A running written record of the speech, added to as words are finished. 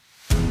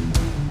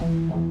Okay,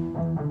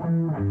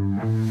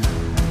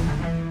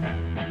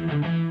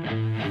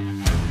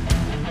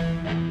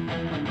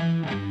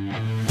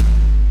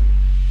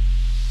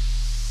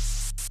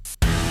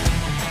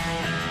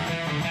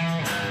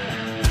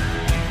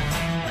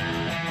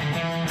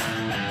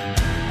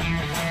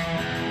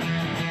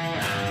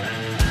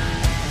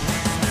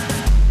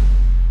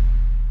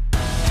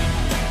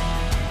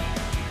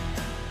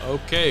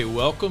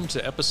 welcome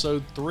to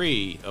episode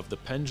 3 of the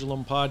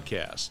Pendulum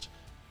Podcast.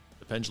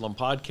 The Pendulum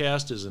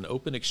Podcast is an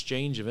open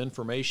exchange of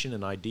information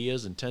and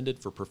ideas intended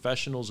for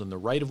professionals in the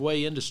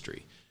right-of-way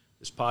industry.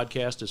 This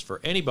podcast is for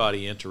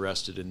anybody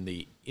interested in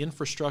the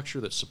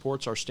infrastructure that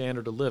supports our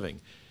standard of living.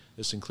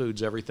 This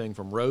includes everything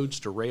from roads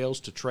to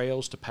rails to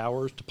trails to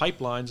powers to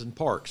pipelines and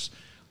parks,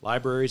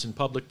 libraries and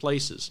public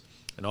places,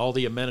 and all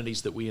the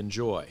amenities that we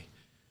enjoy.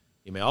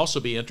 You may also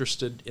be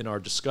interested in our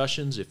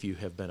discussions if you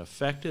have been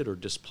affected or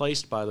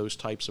displaced by those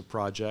types of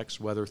projects,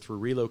 whether through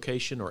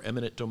relocation or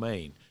eminent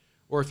domain,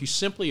 or if you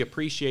simply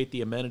appreciate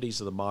the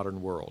amenities of the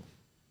modern world.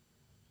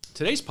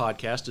 Today's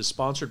podcast is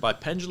sponsored by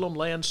Pendulum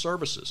Land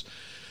Services,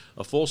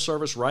 a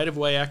full-service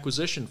right-of-way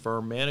acquisition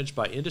firm managed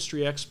by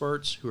industry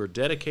experts who are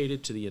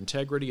dedicated to the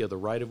integrity of the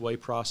right-of-way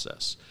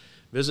process.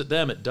 Visit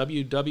them at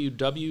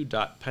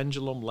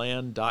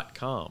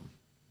www.pendulumland.com.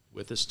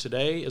 With us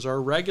today is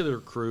our regular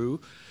crew,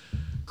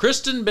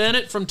 Kristen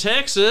Bennett from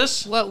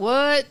Texas.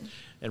 What?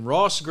 And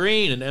Ross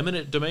Green, an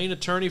eminent domain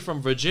attorney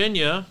from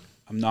Virginia.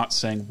 I'm not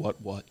saying what.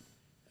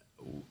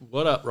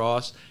 What up,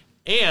 Ross?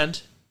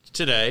 And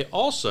today,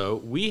 also,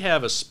 we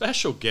have a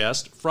special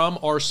guest from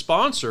our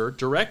sponsor,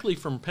 directly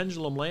from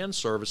Pendulum Land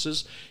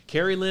Services.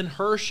 Carrie Lynn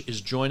Hirsch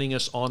is joining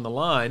us on the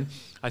line.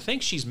 I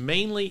think she's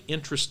mainly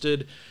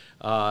interested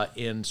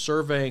in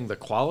surveying the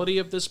quality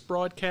of this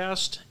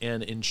broadcast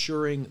and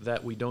ensuring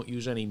that we don't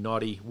use any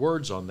naughty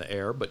words on the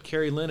air. But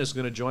Carrie Lynn is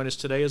going to join us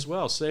today as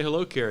well. Say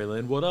hello, Carrie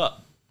Lynn. What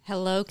up?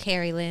 Hello,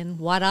 Carrie Lynn.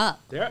 What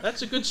up? There,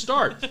 that's a good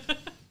start.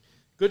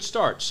 Good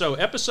start. So,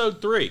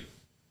 episode 3,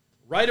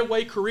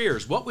 right-of-way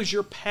careers. What was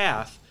your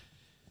path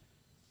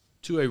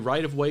to a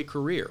right-of-way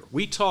career?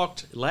 We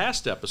talked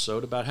last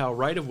episode about how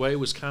right-of-way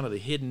was kind of the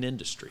hidden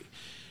industry,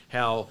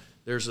 how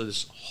there's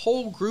this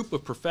whole group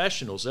of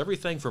professionals,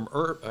 everything from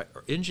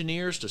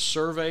engineers to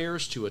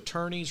surveyors to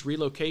attorneys,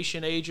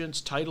 relocation agents,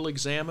 title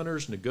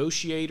examiners,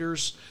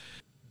 negotiators,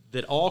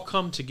 that all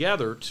come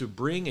together to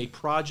bring a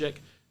project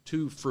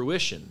to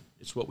fruition.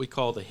 It's what we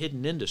call the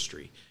hidden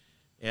industry.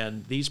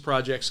 And these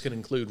projects can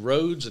include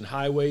roads and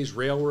highways,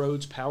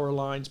 railroads, power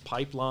lines,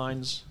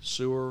 pipelines,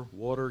 sewer,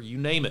 water, you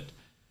name it.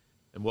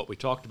 And what we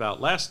talked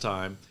about last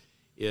time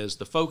is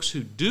the folks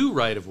who do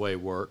right-of-way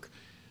work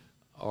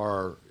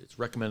it's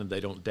recommended they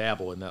don't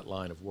dabble in that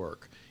line of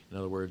work. In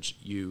other words,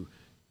 you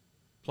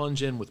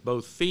plunge in with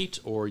both feet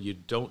or you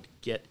don't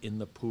get in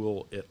the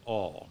pool at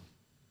all.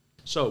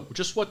 So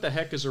just what the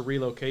heck is a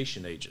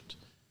relocation agent?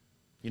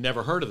 You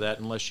never heard of that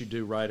unless you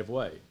do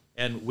right-of-way.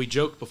 And we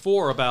joked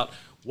before about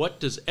what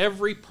does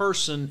every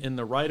person in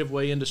the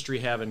right-of-way industry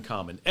have in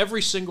common?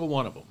 Every single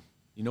one of them.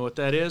 You know what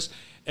that is?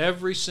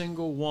 Every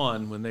single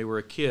one, when they were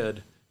a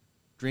kid,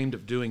 dreamed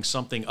of doing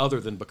something other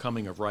than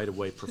becoming a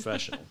right-of-way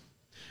professional.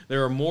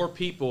 There are more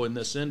people in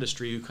this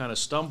industry who kind of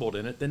stumbled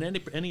in it than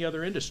any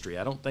other industry.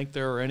 I don't think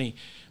there are any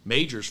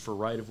majors for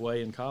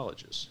right-of-way in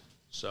colleges.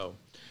 So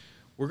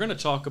we're going to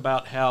talk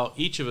about how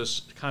each of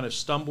us kind of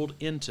stumbled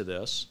into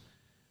this.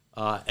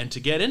 And to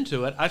get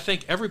into it, I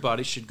think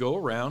everybody should go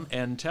around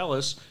and tell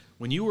us,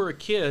 when you were a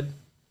kid,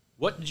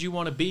 what did you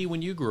want to be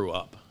when you grew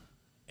up?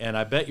 And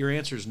I bet your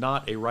answer is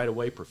not a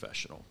right-of-way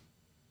professional.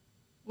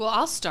 Well,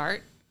 I'll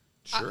start.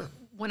 Sure.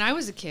 When I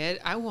was a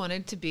kid, I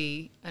wanted to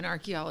be an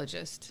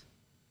archaeologist.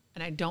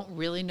 And I don't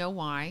really know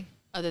why,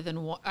 other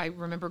than I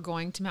remember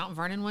going to Mount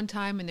Vernon one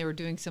time and they were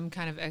doing some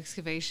kind of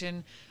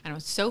excavation, and I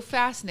was so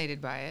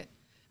fascinated by it.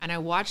 And I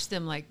watched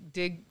them like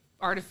dig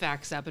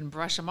artifacts up and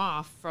brush them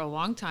off for a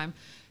long time,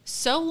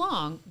 so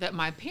long that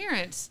my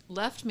parents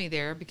left me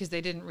there because they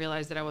didn't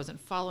realize that I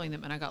wasn't following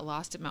them, and I got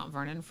lost at Mount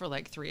Vernon for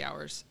like 3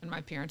 hours. And my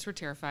parents were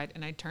terrified,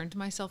 and I turned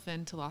myself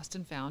in to Lost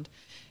and Found.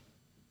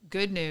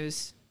 Good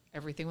news,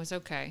 everything was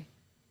okay.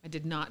 I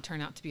did not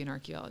turn out to be an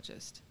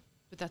archaeologist.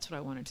 But that's what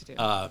I wanted to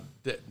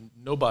do.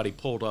 Nobody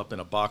pulled up in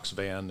a box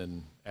van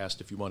and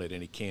asked if you wanted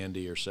any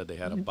candy or said they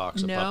had a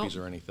box of puppies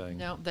or anything.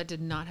 No, that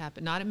did not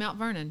happen. Not at Mount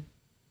Vernon.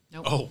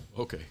 Nope. Oh,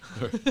 okay.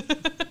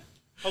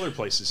 Other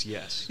places,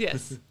 yes.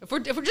 Yes. If we're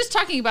just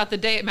talking about the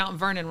day at Mount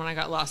Vernon when I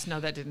got lost, no,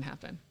 that didn't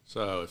happen.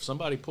 So if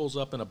somebody pulls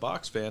up in a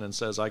box van and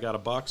says, I got a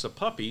box of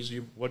puppies,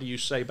 what do you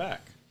say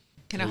back?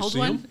 Can I hold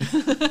one?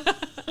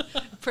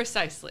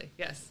 Precisely,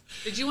 yes.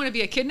 Did you want to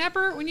be a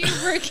kidnapper when you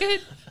were a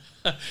kid?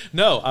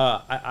 No,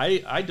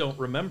 I don't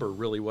remember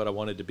really what I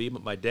wanted to be,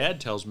 but my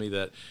dad tells me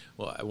that,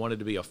 well, I wanted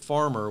to be a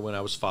farmer when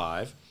I was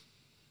 5.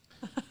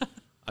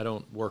 I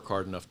don't work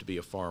hard enough to be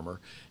a farmer.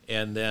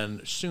 And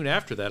then soon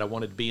after that, I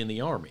wanted to be in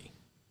the Army.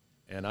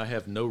 And I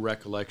have no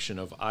recollection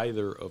of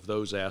either of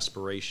those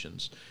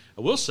aspirations.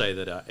 I will say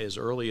that as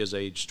early as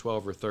age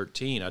 12 or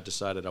 13, I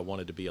decided I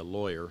wanted to be a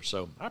lawyer.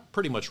 So I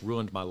pretty much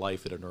ruined my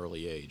life at an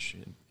early age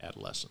in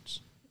adolescence.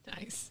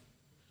 Nice.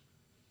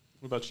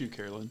 What about you,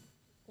 Carolyn?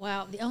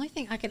 Well, the only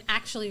thing I can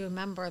actually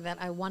remember that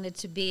I wanted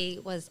to be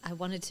was I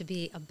wanted to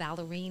be a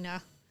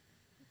ballerina.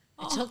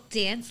 I took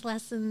dance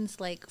lessons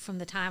like from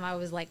the time I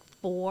was like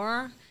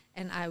 4,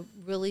 and I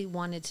really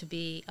wanted to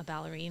be a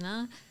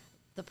ballerina.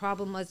 The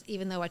problem was,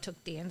 even though I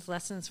took dance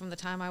lessons from the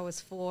time I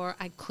was 4,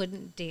 I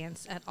couldn't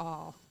dance at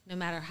all. No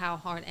matter how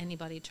hard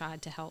anybody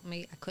tried to help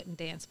me, I couldn't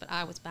dance. But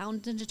I was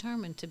bound and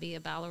determined to be a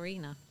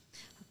ballerina.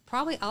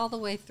 Probably all the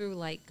way through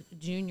like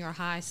junior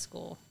high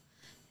school.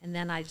 And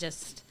then I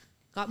just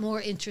got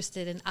more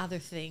interested in other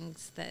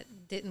things that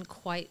didn't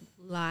quite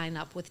line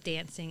up with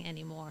dancing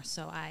anymore.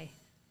 So I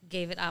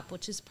gave it up,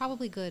 which is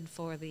probably good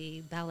for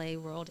the ballet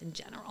world in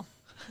general.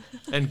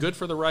 And good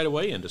for the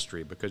right-of-way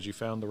industry because you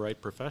found the right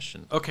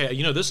profession. Okay,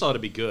 this ought to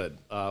be good.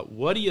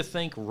 What do you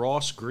think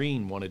Ross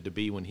Greene wanted to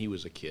be when he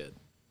was a kid?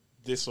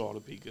 This ought to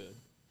be good.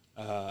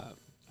 I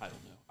don't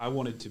know. I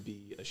wanted to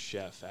be a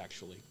chef,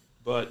 actually.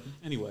 But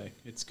anyway,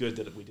 it's good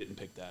that we didn't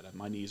pick that.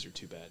 My knees are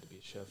too bad to be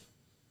a chef.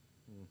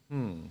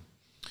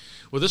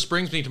 Well, this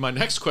brings me to my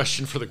next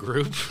question for the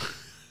group,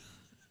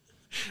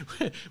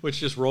 which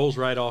just rolls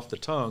right off the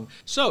tongue.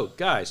 So,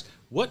 guys,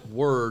 what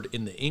word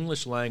in the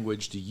English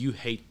language do you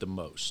hate the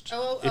most?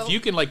 If you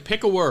can,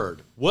 pick a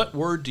word, what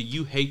word do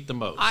you hate the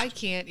most? I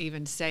can't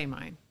even say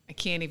mine. I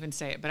can't even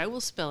say it, but I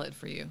will spell it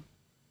for you.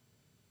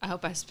 I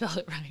hope I spell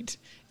it right.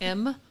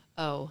 M-O-I-S-T.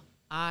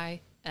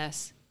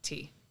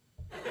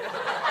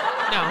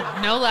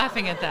 No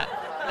laughing at that.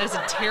 That is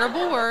a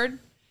terrible word.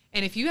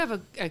 And if you have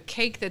a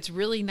cake that's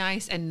really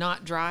nice and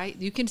not dry,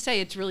 you can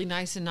say it's really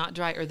nice and not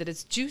dry, or that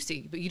it's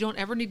juicy, but you don't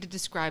ever need to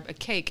describe a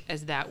cake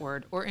as that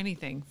word, or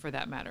anything for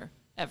that matter,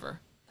 ever.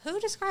 Who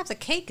describes a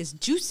cake as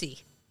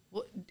juicy?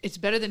 Well, it's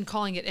better than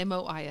calling it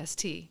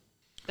M-O-I-S-T.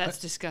 That's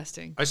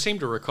disgusting. I seem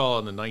to recall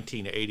in the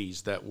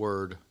 1980s that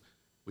word,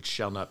 which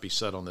shall not be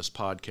said on this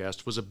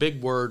podcast, was a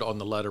big word on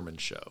the Letterman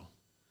show.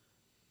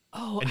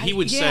 Oh, and he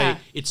would say,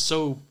 it's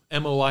so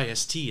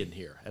M-O-I-S-T in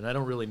here, and I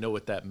don't really know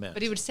what that meant.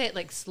 But he would say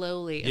it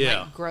slowly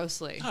and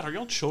grossly. God, are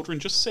y'all children?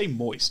 Just say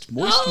moist.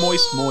 Moist,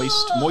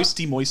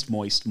 moisty, moist,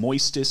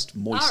 moistest, moisted.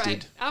 All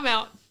right, I'm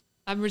out.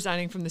 I'm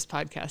resigning from this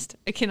podcast.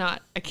 I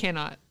cannot.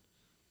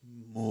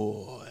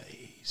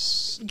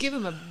 Moist. Give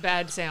him a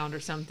bad sound or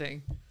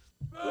something.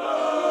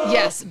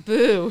 Yes,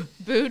 boo.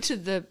 Boo to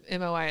the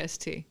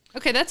M-O-I-S-T.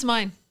 Okay, that's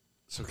mine.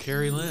 So,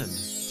 Carrie Lynn,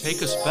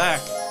 take us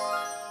back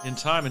in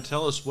time and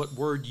tell us what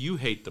word you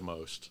hate the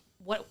most.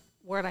 What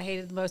word I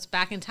hated the most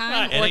back in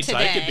time or anytime.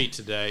 today? It could be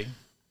today.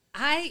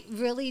 I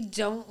really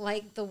don't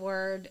like the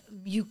word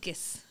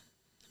mucus.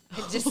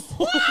 It just,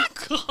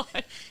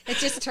 God. It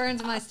just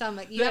turns my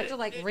stomach. You have to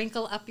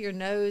wrinkle up your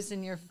nose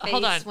and your face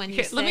Hold on. when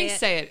you say it. Let me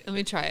say it. Let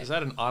me try it. Is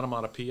that an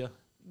onomatopoeia?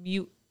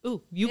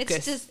 Mucus.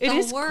 It's just it the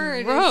is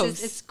word.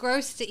 Gross. It's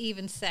gross to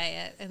even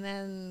say it. And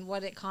then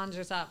what it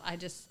conjures up, I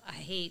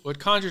hate. What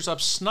conjures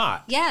up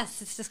snot? Yes,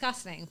 it's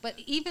disgusting. But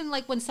even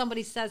when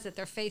somebody says it,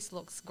 their face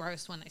looks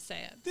gross when they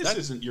say it. This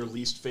isn't your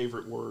least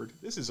favorite word.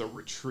 This is a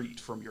retreat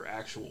from your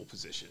actual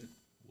position.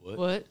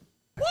 What?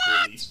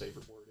 Your least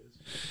favorite word is.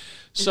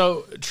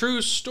 So,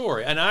 true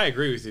story. And I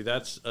agree with you.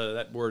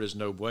 That word is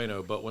no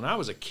bueno. But when I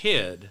was a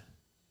kid,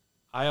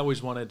 I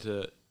always wanted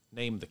to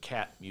name the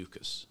cat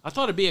Mucus. I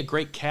thought it'd be a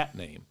great cat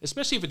name,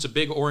 especially if it's a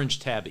big orange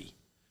tabby.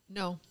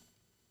 No.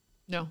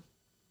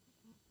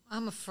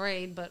 I'm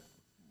afraid, but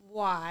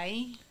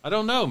why? I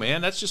don't know,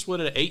 man. That's just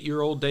what an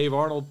 8-year-old Dave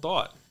Arnold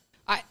thought.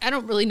 I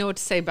don't really know what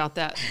to say about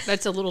that.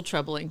 That's a little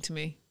troubling to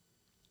me.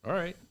 All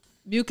right.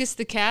 Mucus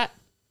the cat?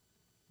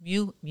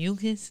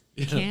 Mucus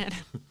the cat?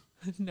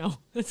 No,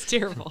 that's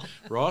terrible.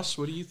 Ross,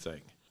 what do you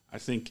think? I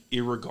think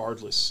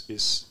irregardless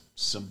is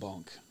some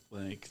bunk.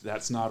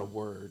 That's not a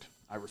word.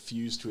 I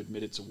refuse to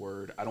admit it's a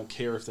word. I don't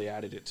care if they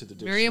added it to the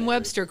dictionary.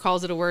 Merriam-Webster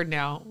calls it a word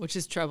now, which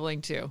is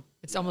troubling too.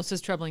 It's almost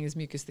as troubling as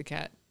mucus the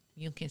cat.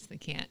 Mucus the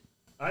cat.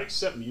 I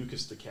accept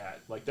mucus the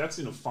cat. That's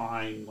in a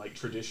fine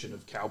tradition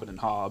of Calvin and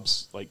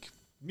Hobbes.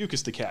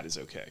 Mucus the cat is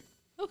okay.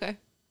 Okay.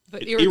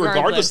 But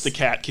irregardless the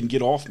cat can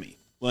get off me.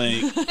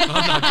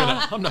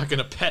 I'm not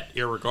gonna pet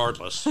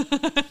irregardless.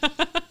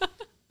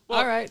 Well,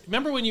 all right.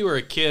 Remember when you were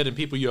a kid and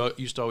people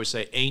used to always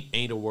say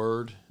ain't a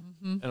word?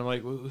 And I'm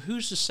like, well,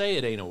 who's to say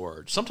it ain't a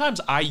word? Sometimes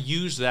I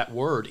use that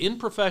word in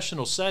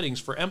professional settings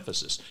for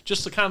emphasis,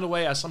 just the kind of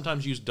way I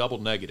sometimes use double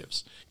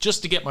negatives,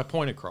 just to get my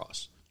point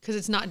across. Because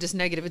it's not just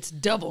negative, it's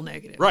double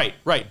negative. Right.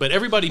 But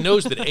everybody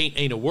knows that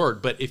ain't a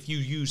word, but if you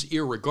use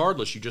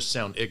irregardless, you just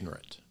sound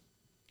ignorant.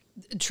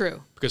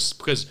 True.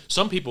 Because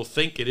some people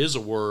think it is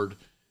a word,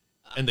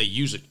 and they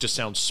use it to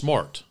sound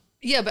smart.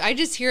 Yeah, but I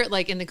just hear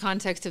it in the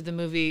context of the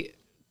movie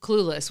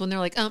Clueless, when they're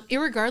like,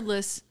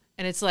 irregardless,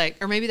 and it's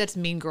or maybe that's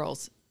Mean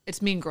Girls. It's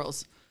Mean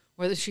Girls,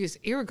 where she's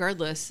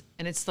irregardless,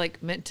 and it's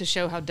meant to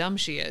show how dumb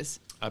she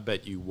is. I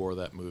bet you wore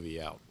that movie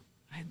out.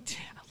 I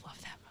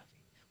love that movie.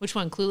 Which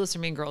one, Clueless or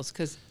Mean Girls?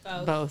 Because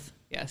both,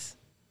 yes.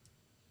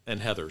 And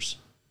Heathers.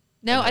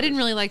 No, I didn't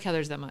really like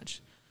Heathers that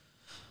much.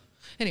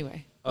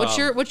 Anyway,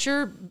 what's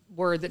your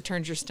word that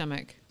turns your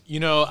stomach? You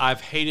know,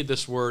 I've hated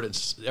this word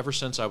ever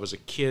since I was a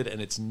kid,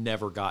 and it's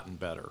never gotten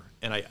better.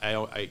 And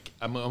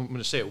I'm going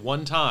to say it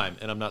one time,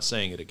 and I'm not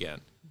saying it again.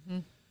 Mm-hmm.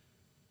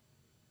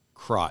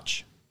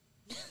 Crotch.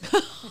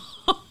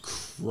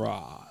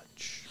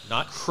 Crotch.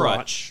 Not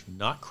crutch.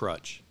 Not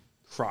crutch.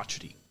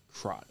 Crotchety.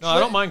 Crotch. No, I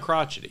don't mind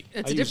crotchety.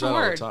 It's I a use different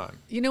that word. all the time.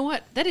 You know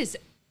what?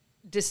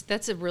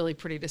 That's a really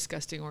pretty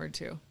disgusting word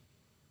too.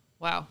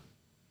 Wow.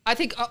 I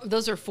think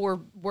those are 4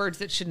 words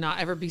that should not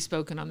ever be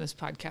spoken on this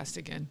podcast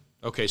again.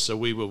 Okay, so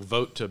we will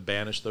vote to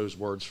banish those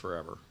words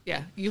forever.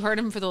 Yeah, you heard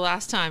him for the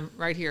last time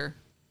right here.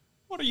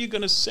 What are you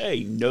going to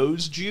say?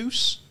 Nose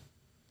juice?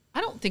 I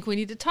don't think we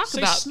need to talk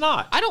Say about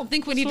snot. I don't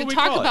think we need That's to what we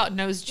talk call it. about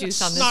nose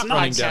juice on this snot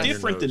running podcast. down your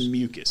Different nose. than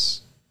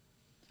mucus.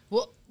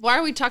 Well, why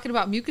are we talking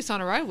about mucus on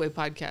a right-of-way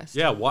podcast?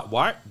 Yeah,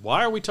 why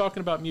are we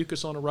talking about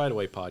mucus on a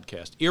right-of-way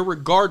podcast,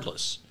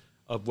 irregardless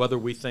of whether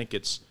we think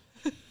it's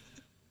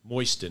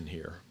moist in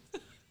here?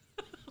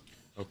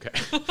 Okay.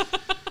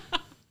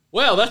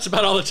 Well, that's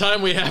about all the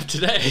time we have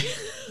today.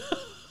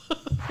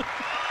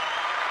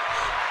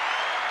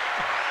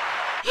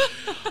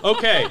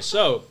 Okay,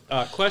 so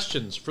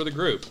questions for the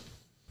group.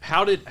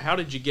 How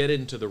did you get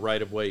into the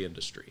right-of-way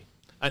industry?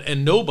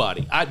 And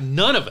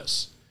none of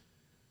us,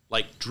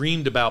 like,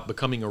 dreamed about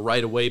becoming a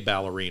right-of-way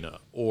ballerina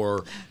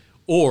or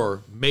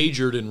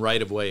majored in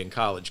right-of-way in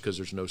college, because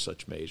there's no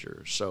such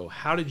major. So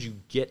how did you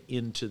get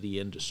into the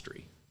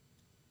industry?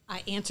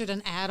 I answered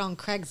an ad on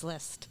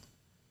Craigslist.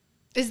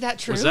 Is that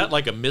true? Was that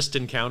like a missed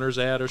encounters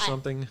ad or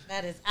something?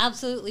 That is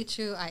absolutely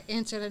true. I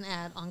answered an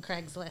ad on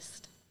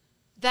Craigslist.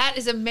 That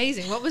is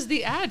amazing. What was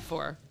the ad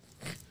for?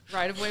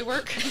 Right-of-way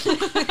work?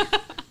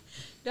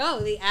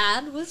 No, the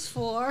ad was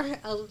for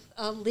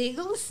a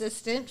legal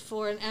assistant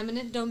for an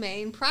eminent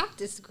domain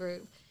practice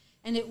group.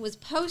 And it was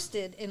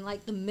posted in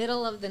like the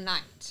middle of the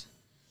night.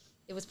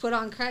 It was put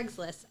on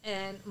Craigslist.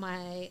 And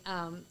my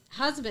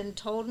husband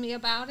told me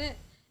about it.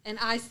 And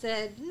I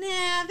said,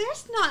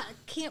 nah,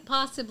 can't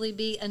possibly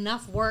be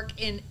enough work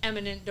in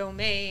eminent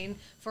domain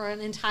for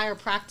an entire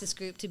practice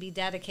group to be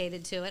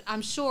dedicated to it.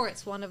 I'm sure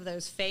it's one of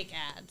those fake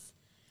ads.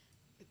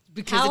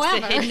 Because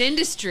it's the hidden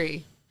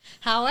industry.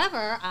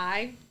 However,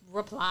 I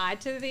replied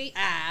to the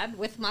ad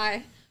with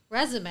my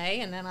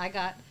resume, and then I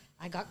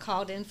got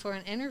called in for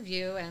an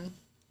interview,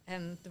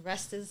 and the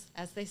rest is,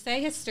 as they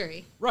say,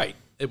 history. Right.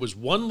 It was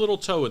one little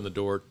toe in the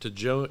door to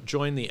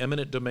join the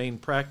eminent domain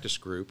practice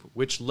group,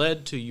 which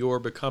led to your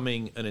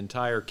becoming an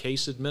entire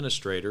case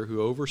administrator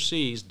who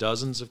oversees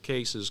dozens of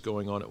cases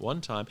going on at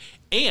one time.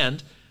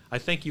 And I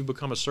think you've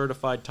become a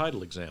certified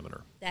title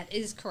examiner. That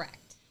is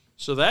correct.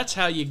 So that's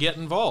how you get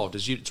involved.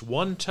 It's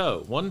one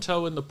toe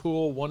in the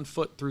pool, 1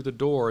 foot through the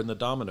door, and the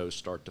dominoes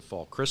start to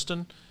fall.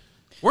 Kristen,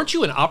 weren't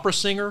you an opera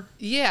singer?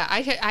 Yeah,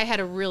 I had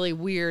a really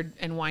weird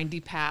and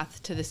windy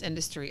path to this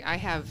industry. I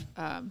have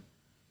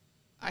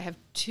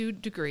 2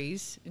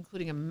 degrees,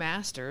 including a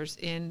master's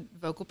in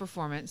vocal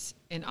performance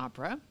in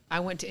opera.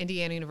 I went to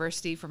Indiana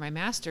University for my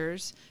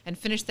master's and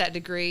finished that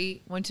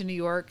degree, went to New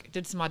York,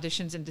 did some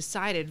auditions, and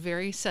decided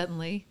very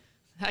suddenly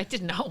I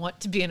did not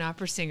want to be an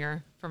opera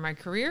singer for my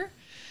career.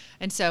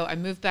 And so I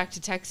moved back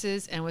to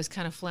Texas and was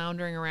kind of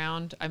floundering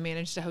around. I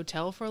managed a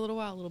hotel for a little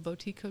while, a little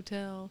boutique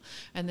hotel.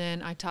 And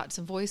then I taught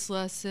some voice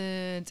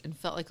lessons and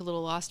felt like a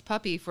little lost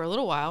puppy for a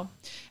little while.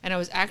 And I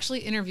was actually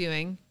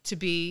interviewing to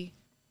be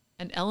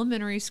an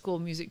elementary school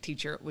music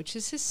teacher, which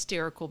is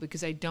hysterical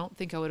because I don't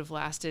think I would have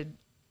lasted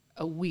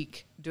a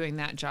week doing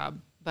that job.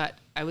 But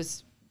I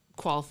was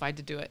qualified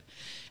to do it.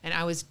 And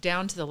I was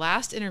down to the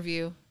last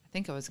interview. I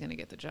think I was going to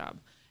get the job.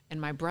 And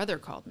my brother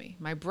called me.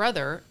 My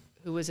brother,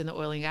 who was in the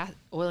oil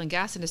and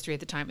gas industry at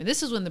the time. And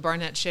this is when the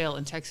Barnett Shale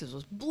in Texas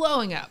was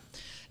blowing up.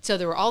 So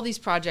there were all these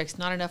projects,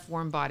 not enough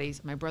warm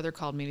bodies. My brother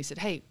called me and he said,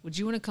 hey, would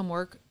you want to come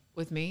work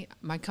with me?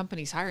 My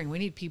company's hiring. We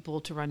need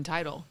people to run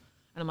title.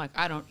 And I'm like,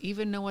 I don't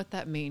even know what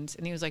that means.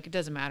 And he was like, it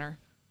doesn't matter.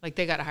 Like,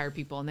 they got to hire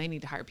people and they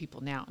need to hire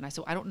people now. And I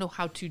said, I don't know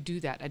how to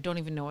do that. I don't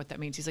even know what that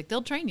means. He's like,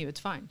 they'll train you. It's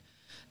fine.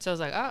 So I was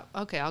like,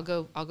 oh, okay, I'll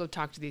go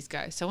talk to these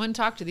guys. So I went and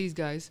talked to these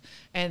guys,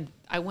 and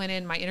I went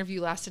in. My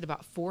interview lasted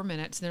about 4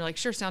 minutes, and they're like,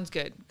 sure, sounds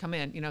good. Come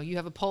in. You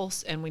have a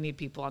pulse, and we need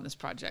people on this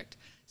project.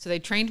 So they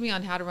trained me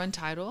on how to run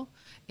title,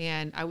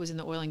 and I was in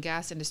the oil and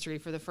gas industry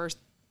for the first,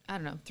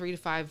 3 to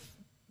 5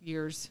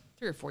 years,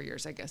 3 or 4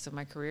 years, I guess, of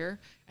my career.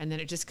 And then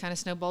it just kind of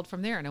snowballed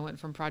from there, and I went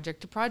from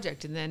project to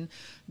project. And then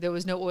there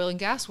was no oil and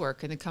gas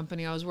work, and the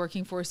company I was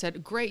working for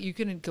said, great, you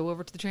can go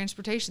over to the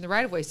transportation, the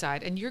right-of-way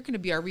side, and you're going to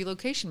be our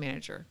relocation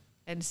manager.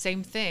 And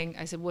same thing.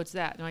 I said, what's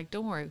that? And they're like,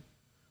 don't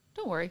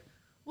worry.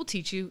 We'll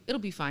teach you. It'll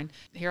be fine.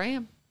 Here I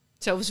am.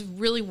 So it was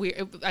really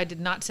weird. I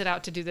did not set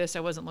out to do this. I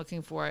wasn't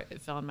looking for it.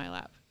 It fell in my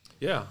lap.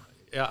 Yeah.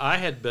 I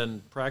had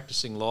been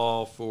practicing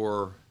law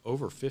for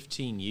over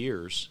 15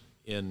 years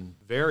in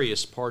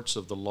various parts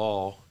of the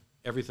law,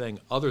 everything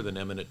other than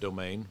eminent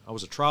domain. I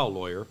was a trial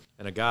lawyer,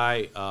 and a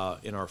guy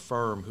in our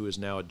firm who is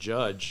now a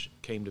judge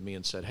came to me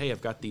and said, hey,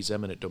 I've got these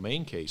eminent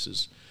domain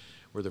cases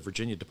where the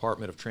Virginia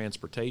Department of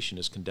Transportation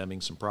is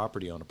condemning some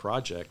property on a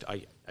project.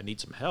 I need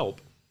some help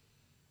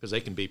because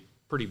they can be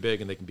pretty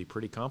big and they can be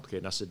pretty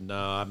complicated. And I said,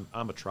 no,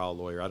 I'm a trial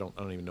lawyer. I don't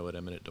even know what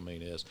eminent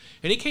domain is.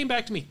 And he came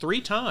back to me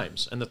 3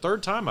 times. And the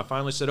 3rd time I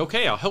finally said,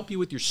 okay, I'll help you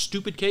with your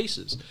stupid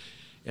cases.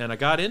 And I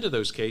got into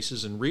those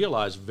cases and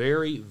realized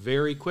very,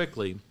 very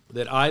quickly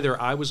that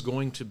either I was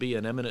going to be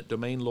an eminent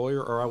domain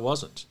lawyer or I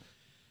wasn't.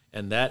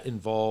 And that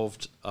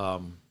involved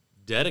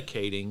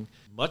dedicating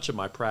much of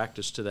my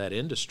practice to that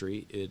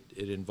industry. It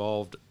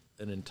involved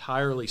an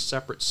entirely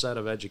separate set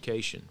of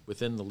education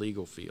within the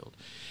legal field.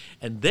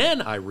 And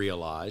then I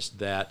realized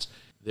that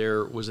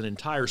there was an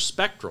entire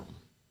spectrum.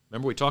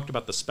 Remember we talked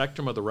about the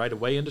spectrum of the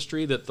right-of-way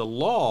industry, that the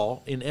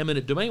law in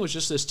eminent domain was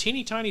just this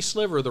teeny tiny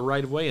sliver of the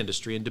right-of-way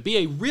industry. And to be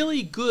a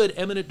really good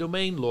eminent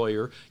domain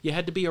lawyer, you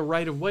had to be a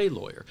right-of-way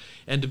lawyer.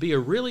 And to be a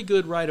really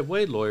good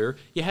right-of-way lawyer,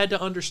 you had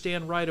to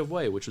understand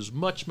right-of-way, which was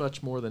much,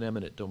 much more than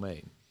eminent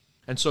domain.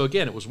 And so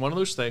again, it was one of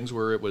those things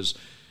where it was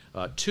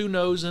 2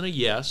 no's and a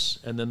yes,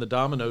 and then the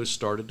dominoes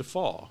started to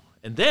fall.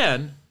 And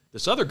then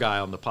this other guy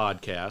on the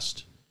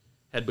podcast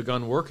had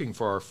begun working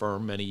for our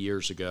firm many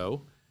years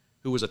ago,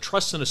 who was a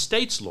trust and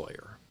estates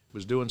lawyer,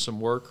 was doing some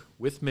work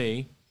with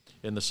me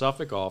in the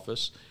Suffolk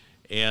office,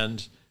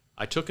 and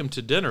I took him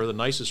to dinner, the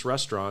nicest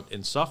restaurant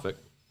in Suffolk,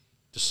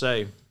 to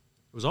say, it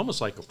was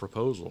almost like a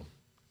proposal.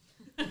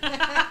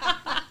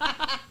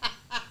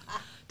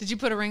 Did you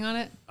put a ring on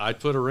it? I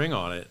put a ring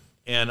on it.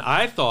 And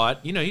I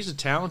thought, he's a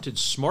talented,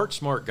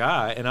 smart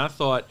guy, and I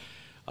thought,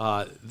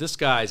 this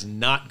guy's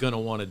not going to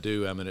want to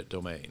do eminent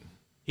domain.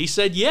 He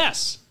said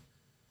yes.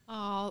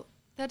 Oh,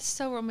 that's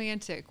so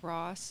romantic,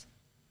 Ross.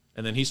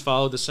 And then he's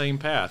followed the same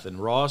path. And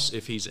Ross,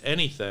 if he's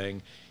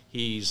anything,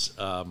 he's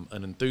an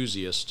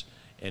enthusiast,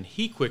 and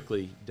he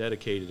quickly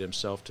dedicated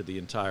himself to the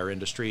entire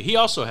industry. He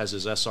also has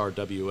his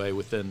SRWA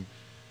within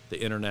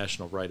the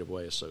International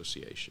Right-of-Way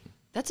Association.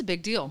 That's a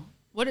big deal.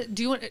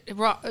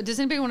 Does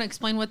anybody want to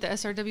explain what the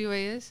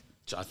SRWA is?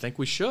 I think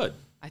we should.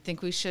 I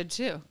think we should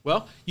too.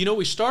 Well,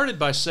 we started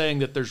by saying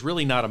that there's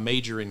really not a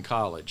major in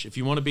college. If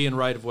you want to be in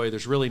right-of-way,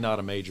 there's really not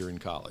a major in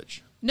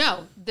college.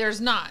 No, there's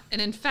not. And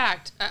in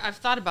fact, I've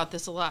thought about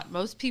this a lot.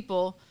 Most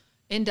people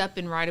end up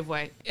in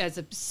right-of-way as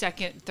a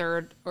 2nd,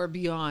 3rd, or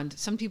beyond.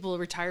 Some people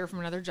retire from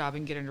another job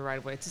and get into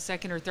right-of-way. It's a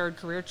 2nd or 3rd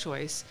career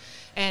choice.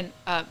 And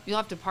you'll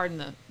have to pardon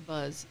the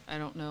buzz. I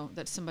don't know.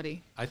 That's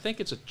somebody. I think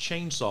it's a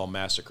chainsaw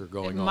massacre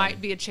going on. It might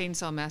be a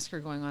chainsaw massacre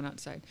going on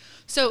outside.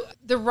 So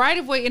the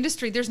right-of-way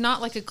industry, there's not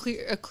like a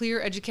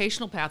clear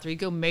educational path where you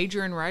go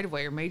major in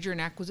right-of-way or major in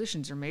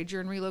acquisitions or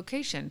major in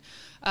relocation.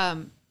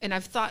 And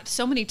I've thought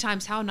so many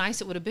times how nice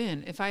it would have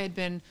been if I had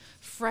been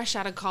fresh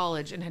out of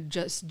college and had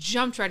just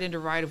jumped right into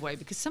right-of-way.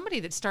 Because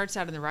somebody that starts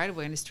out in the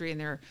right-of-way industry in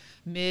their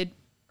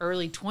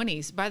early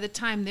 20s, by the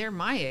time they're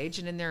my age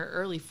and in their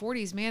early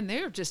 40s, man,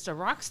 they're just a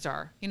rock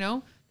star.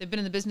 They've been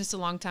in the business a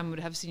long time, would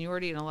have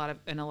seniority in a lot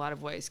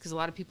of ways, because a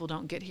lot of people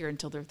don't get here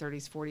until their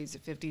 30s, 40s,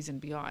 50s,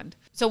 and beyond.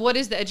 So what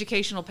is the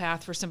educational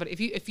path for somebody?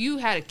 If you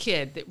had a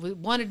kid that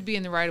wanted to be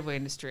in the right-of-way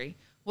industry,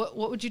 what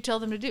would you tell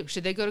them to do?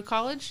 Should they go to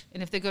college?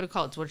 And if they go to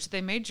college, what should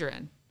they major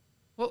in?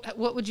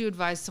 What would you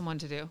advise someone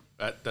to do?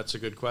 That's a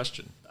good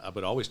question. I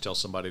would always tell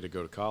somebody to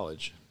go to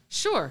college.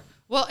 Sure.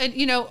 Well, and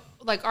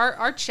like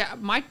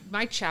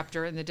my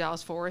chapter in the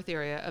Dallas-Fort Worth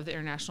area of the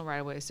International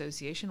Right-of-Way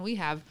Association, we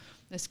have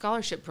a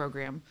scholarship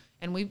program,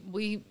 and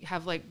we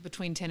have like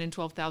between $10,000 and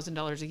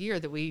 $12,000 a year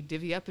that we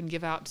divvy up and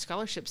give out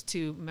scholarships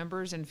to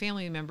members and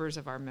family members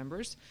of our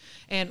members.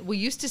 And we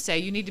used to say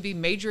you need to be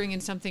majoring in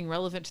something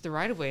relevant to the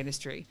right-of-way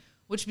industry,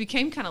 which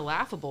became kind of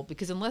laughable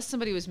because unless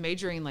somebody was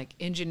majoring in like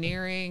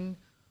engineering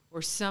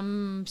or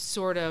some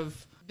sort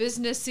of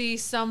businessy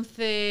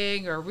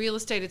something or real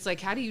estate, it's like,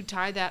 how do you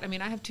tie that? I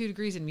mean, I have 2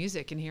 degrees in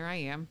music and here I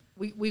am.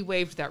 We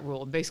waived that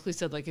rule and basically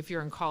said, like, if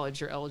you're in college,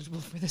 you're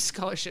eligible for this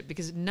scholarship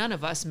because none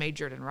of us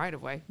majored in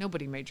right-of-way.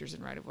 Nobody majors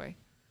in right-of-way.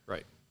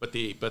 Right. But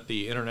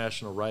the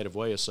International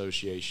Right-of-Way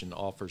Association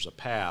offers a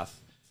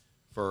path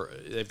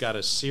they've got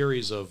a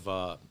series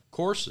of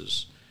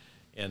courses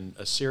and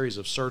a series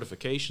of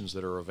certifications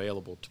that are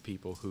available to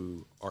people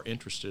who are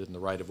interested in the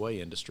right-of-way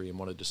industry and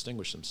want to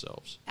distinguish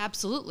themselves.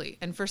 Absolutely.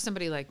 And for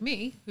somebody like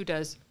me who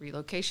does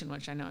relocation,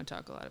 which I know I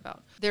talk a lot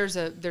about, there's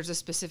a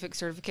specific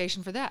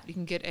certification for that. You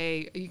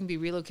can be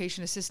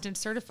relocation assistant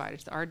certified.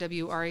 It's the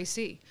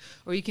RWRAC.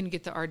 Or you can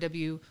get the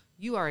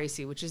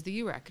RWURAC, which is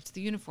the URAC. It's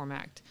the Uniform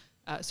Act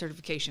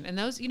certification. And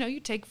those, you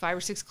take 5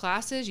 or 6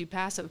 classes, you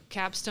pass a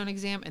capstone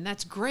exam, and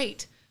that's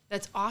great.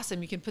 That's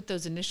awesome. You can put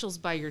those initials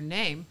by your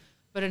name.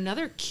 But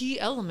another key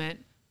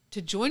element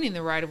to joining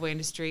the right-of-way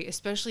industry,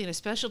 especially in a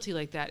specialty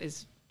like that,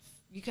 is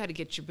you got to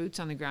get your boots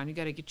on the ground. You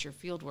got to get your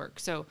field work.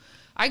 So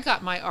I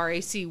got my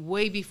RAC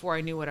way before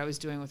I knew what I was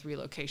doing with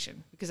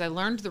relocation because I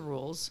learned the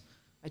rules.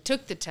 I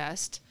took the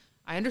test.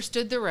 I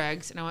understood the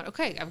regs. And I went,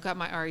 okay, I've got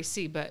my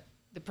RAC. But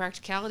the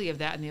practicality of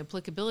that and the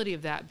applicability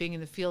of that, being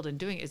in the field and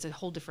doing it, is a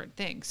whole different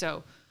thing.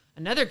 So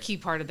another key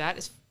part of that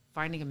is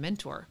finding a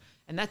mentor.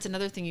 And that's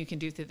another thing you can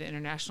do through the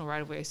International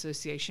Right-of-Way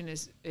Association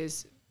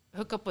is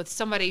hook up with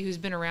somebody who's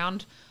been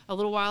around a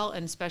little while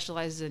and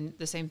specializes in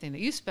the same thing that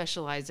you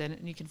specialize in,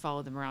 and you can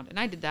follow them around. And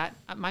I did that.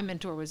 My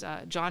mentor was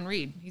John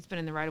Reed. He's been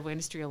in the right-of-way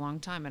industry a long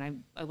time,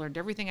 and I learned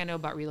everything I know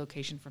about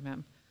relocation from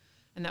him.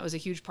 And that was a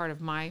huge part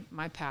of my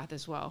path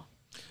as well.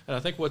 And I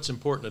think what's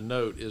important to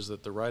note is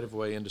that the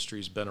right-of-way industry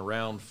has been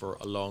around for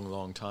a long,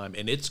 long time,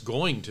 and it's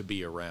going to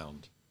be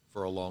around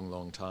for a long,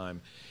 long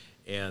time.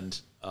 And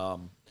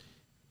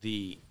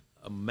the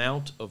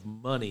amount of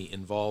money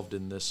involved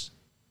in this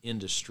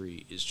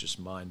industry is just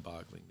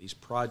mind-boggling. These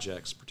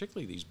projects,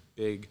 particularly these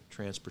big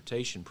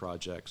transportation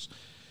projects,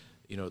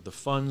 the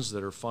funds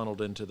that are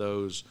funneled into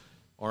those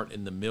aren't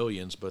in the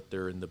millions, but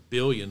they're in the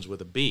billions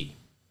with a B.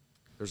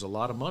 There's a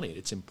lot of money.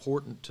 It's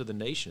important to the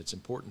nation. It's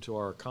important to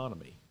our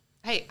economy.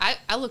 Hey,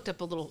 I looked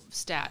up a little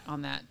stat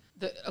on that.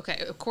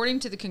 According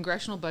to the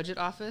Congressional Budget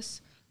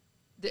Office,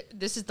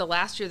 this is the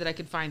last year that I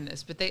could find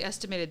this, but they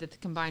estimated that the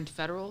combined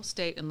federal,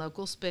 state, and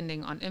local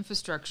spending on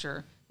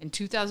infrastructure in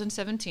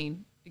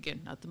 2017,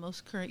 again, not the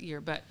most current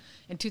year, but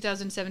in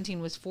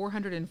 2017 was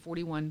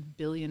 $441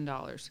 billion.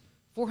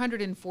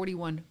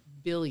 $441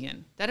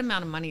 billion. That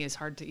amount of money is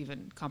hard to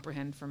even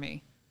comprehend for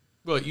me.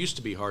 Well, it used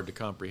to be hard to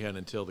comprehend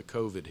until the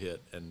COVID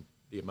hit and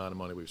the amount of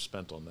money we've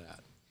spent on that.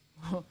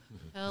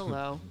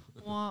 Hello.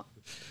 Wah,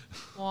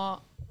 wah.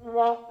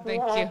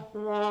 Thank you.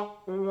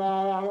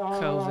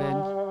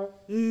 COVID.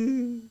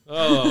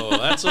 Oh,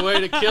 that's a way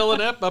to kill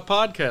a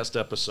podcast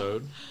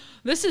episode.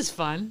 This is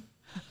fun.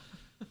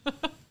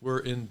 We're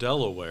in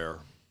Delaware.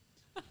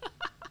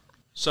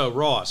 So,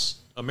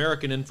 Ross,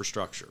 American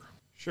infrastructure.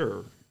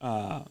 Sure.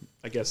 I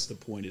guess the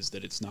point is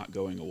that it's not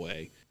going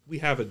away. We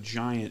have a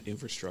giant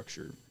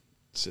infrastructure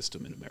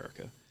system in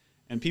America,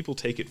 and people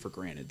take it for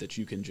granted that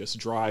you can just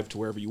drive to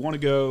wherever you want to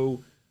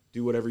go,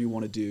 do whatever you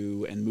want to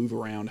do, and move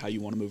around how you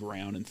want to move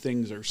around, and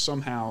things are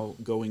somehow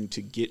going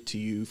to get to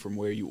you from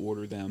where you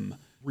order them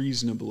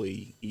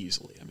reasonably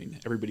easily. I mean,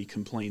 everybody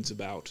complains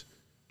about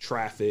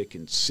traffic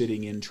and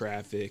sitting in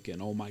traffic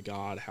and, oh my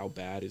God, how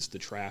bad is the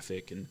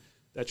traffic? And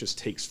that just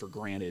takes for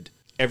granted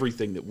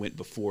everything that went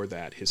before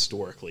that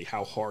historically,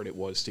 how hard it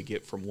was to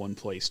get from one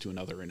place to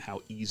another and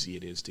how easy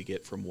it is to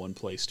get from one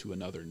place to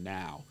another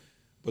now.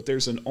 But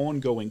there's an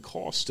ongoing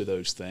cost to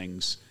those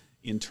things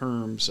in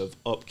terms of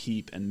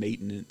upkeep and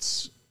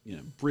maintenance.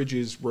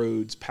 Bridges,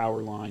 roads,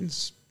 power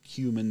lines,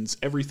 humans,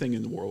 everything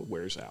in the world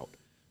wears out.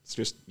 It's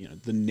just,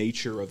 the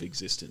nature of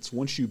existence.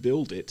 Once you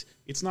build it,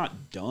 it's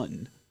not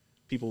done.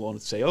 People want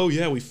to say, oh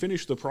yeah, we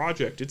finished the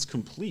project, it's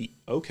complete.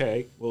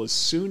 Okay, well, as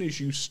soon as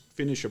you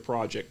finish a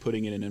project,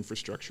 putting in an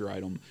infrastructure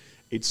item,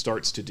 it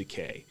starts to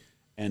decay.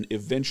 And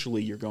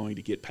eventually you're going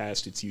to get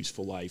past its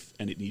useful life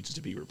and it needs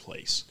to be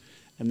replaced.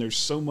 And there's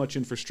so much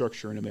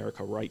infrastructure in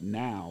America right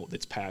now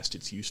that's past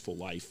its useful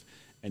life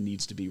and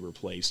needs to be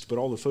replaced. But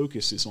all the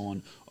focus is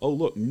on, oh,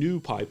 look, new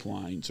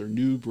pipelines or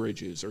new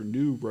bridges or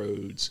new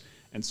roads,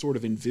 and sort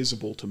of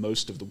invisible to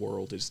most of the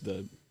world is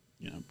the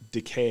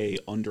decay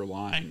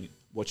underlying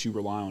what you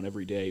rely on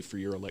every day for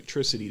your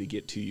electricity to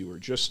get to you or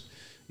just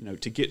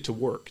to get to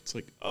work. It's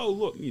like, oh,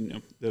 look,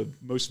 the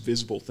most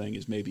visible thing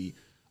is maybe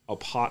a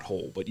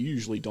pothole, but you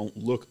usually don't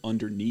look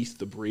underneath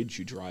the bridge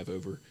you drive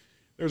over.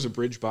 There's a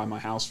bridge by my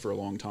house for a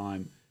long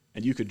time,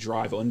 and you could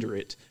drive under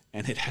it,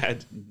 and it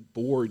had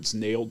boards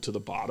nailed to the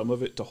bottom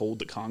of it to hold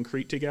the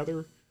concrete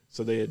together.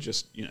 So they had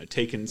just,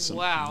 taken some...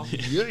 Wow.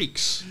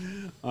 Yikes.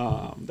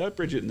 That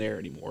bridge isn't there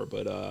anymore,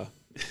 but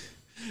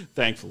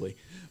thankfully.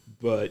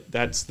 But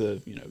that's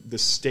the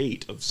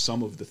state of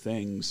some of the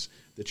things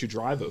that you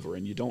drive over,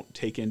 and you don't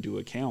take into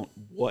account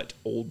what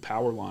old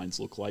power lines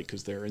look like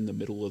because they're in the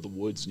middle of the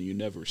woods and you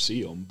never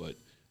see them, but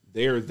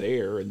they're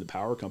there, and the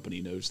power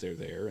company knows they're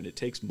there, and it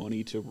takes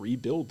money to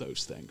rebuild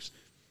those things.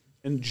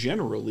 And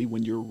generally,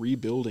 when you're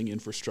rebuilding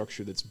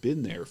infrastructure that's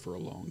been there for a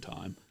long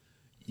time,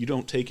 you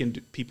don't take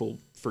into, people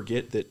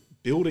forget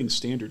that building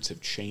standards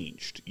have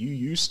changed. You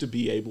used to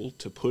be able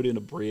to put in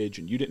a bridge,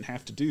 and you didn't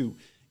have to do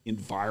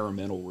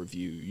environmental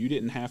review. You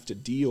didn't have to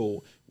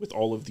deal with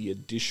all of the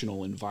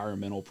additional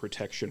environmental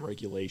protection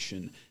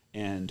regulation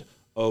and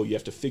you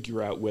have to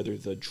figure out whether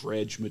the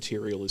dredge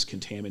material is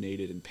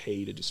contaminated and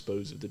pay to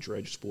dispose of the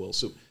dredge spoil.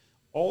 So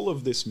all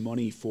of this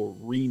money for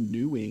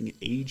renewing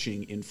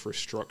aging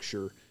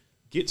infrastructure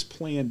gets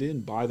planned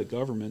in by the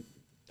government,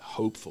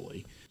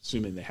 hopefully,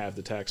 assuming they have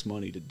the tax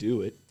money to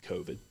do it,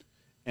 COVID.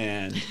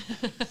 And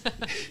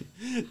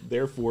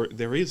therefore,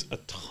 there is a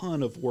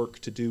ton of work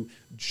to do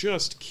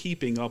just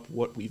keeping up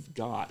what we've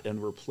got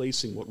and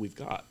replacing what we've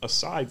got,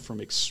 aside from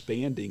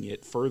expanding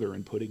it further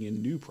and putting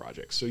in new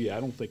projects. So, yeah,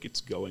 I don't think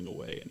it's going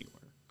away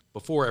anywhere.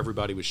 Before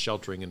everybody was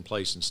sheltering in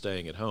place and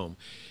staying at home,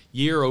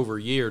 year over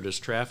year, does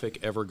traffic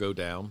ever go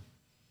down?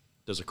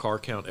 Does a car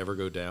count ever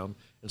go down?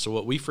 And so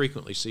what we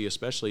frequently see,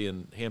 especially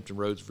in Hampton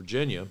Roads,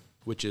 Virginia,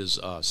 which is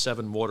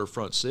 7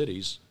 waterfront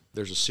cities,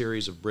 there's a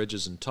series of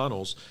bridges and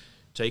tunnels.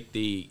 Take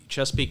the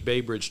Chesapeake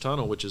Bay Bridge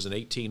Tunnel, which is an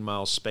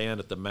 18-mile span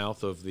at the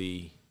mouth of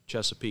the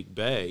Chesapeake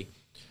Bay.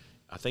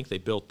 I think they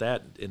built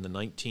that in the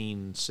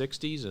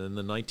 1960s, and in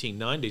the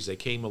 1990s they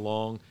came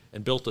along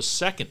and built a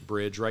second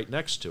bridge right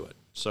next to it.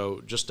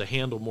 So just to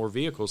handle more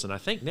vehicles, and I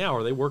think now,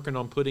 are they working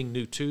on putting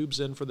new tubes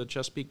in for the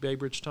Chesapeake Bay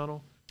Bridge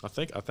Tunnel? I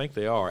think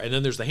they are. And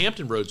then there's the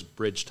Hampton Roads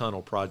Bridge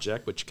Tunnel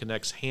project, which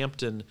connects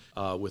Hampton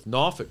with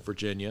Norfolk,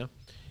 Virginia.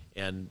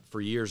 And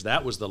for years,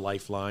 that was the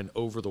lifeline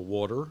over the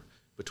water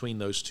between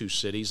those two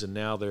cities. And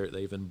now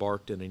they've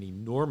embarked in an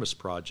enormous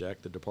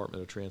project, the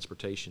Department of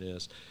Transportation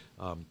is,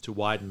 to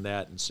widen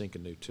that and sink a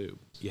new tube.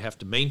 You have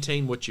to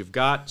maintain what you've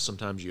got.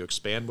 Sometimes you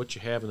expand what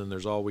you have, and then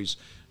there's always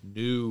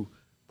new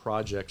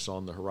projects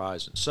on the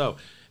horizon. So,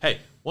 hey,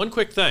 one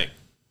quick thing.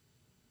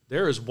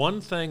 There is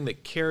one thing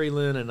that Carrie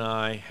Lynn and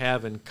I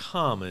have in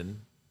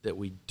common that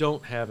we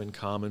don't have in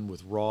common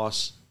with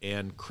Ross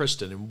and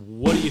Kristen. And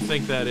what do you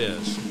think that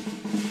is?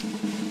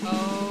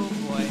 Oh,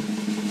 boy.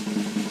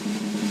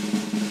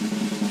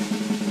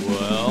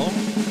 Well,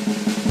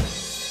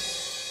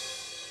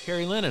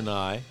 Carrie Lynn and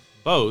I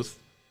both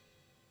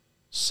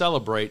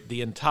celebrate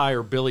the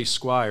entire Billy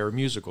Squier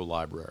musical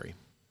library.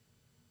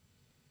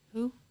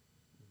 Who?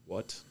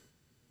 What?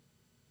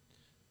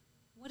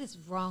 What is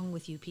wrong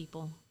with you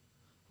people?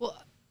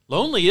 Well,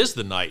 Lonely is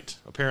the night,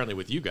 apparently,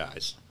 with you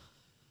guys.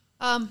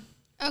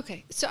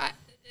 okay. So,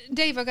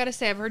 Dave, I got to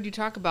say, I've heard you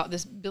talk about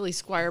this Billy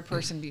Squier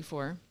person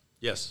before.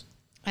 Yes.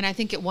 And I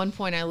think at one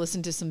point I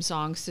listened to some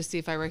songs to see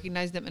if I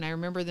recognized them, and I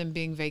remember them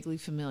being vaguely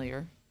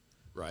familiar.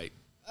 Right.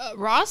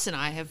 Ross and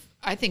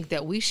I think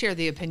that we share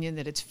the opinion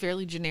that it's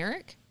fairly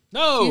generic.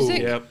 No.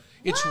 Music? Yep.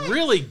 It's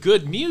really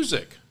good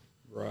music.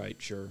 Right,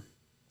 sure.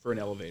 For an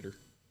elevator.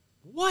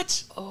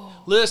 What?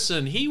 Oh.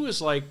 Listen, he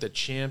was like the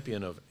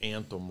champion of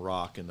anthem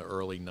rock in the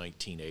early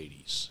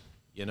 1980s,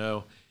 you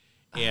know?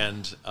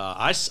 And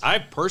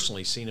I've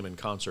personally seen him in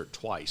concert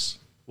twice.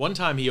 One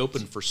time he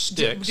opened for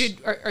Styx.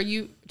 Are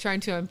you trying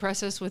to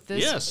impress us with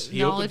this? Yes, he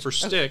knowledge? opened for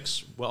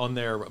Styx on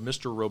their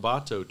Mr.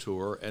 Roboto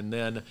tour, and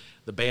then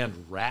the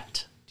band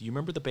Rat. Do you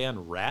remember the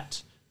band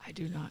Rat? I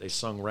do not. They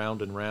sung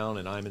Round and Round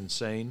and I'm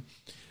Insane.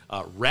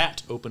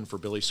 Rat opened for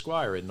Billy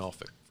Squier in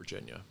Norfolk,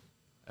 Virginia,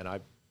 and I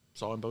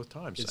saw him both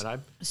times. And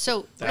I'm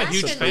So a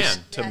huge fan.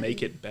 To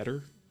make it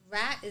better?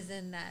 Rat is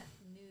in that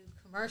new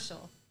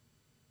commercial,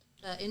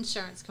 the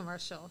insurance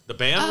commercial. the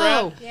band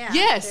Oh, Rat. Yeah,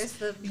 yes,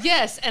 there's the-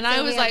 yes, and I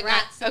So was we have like,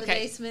 rats in the okay,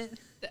 basement.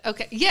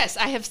 okay, yes,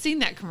 I have seen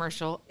that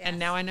commercial, and Yes,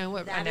 now I know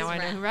that now is I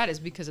know Rat. who Rat is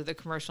because of the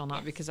commercial, not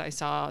Yes. because I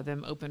saw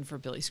them open for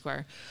Billy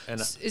Squier. And,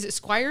 Is it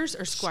Squires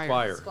or Squire?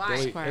 Squier.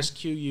 Billy,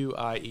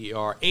 Squier.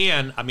 Squier.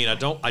 And I mean, I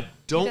don't He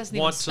doesn't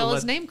even want to spell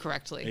his let name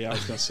correctly. Yeah, I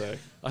was going to say.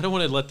 I don't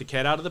want to let the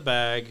cat out of the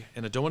bag,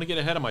 and I don't want to get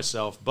ahead of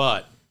myself,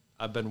 but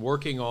I've been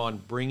working on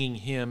bringing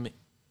him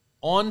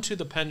onto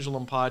the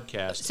Pendulum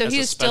podcast So as he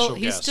a is special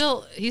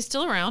still guest. he's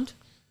still around.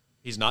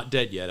 He's not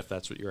dead yet, if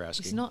that's what you're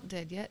asking. He's not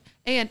dead yet.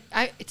 And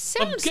it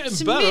sounds getting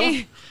to better.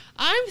 me,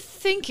 I'm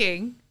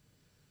thinking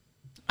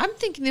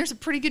there's a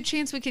pretty good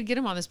chance we could get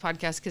him on this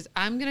podcast because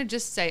I'm going to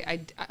just say,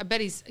 I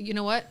bet he's, you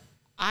know what?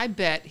 I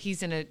bet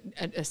he's in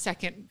a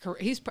second,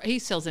 he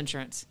sells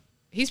insurance.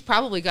 He's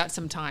probably got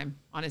some time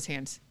on his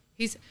hands.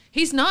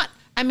 He's not,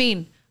 I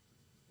mean,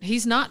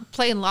 he's not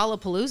playing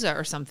Lollapalooza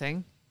or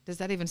something. Does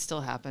that even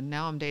still happen?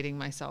 Now I'm dating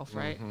myself,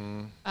 right?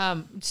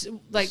 Like It's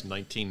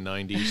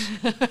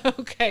 1990s,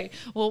 okay.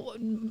 Well,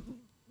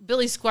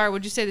 Billy Squier,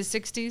 would you say the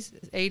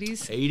 60s,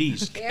 80s?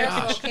 80s.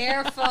 Careful,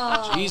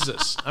 careful.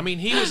 Jesus. I mean,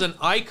 he was an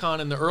icon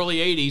in the early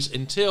 80s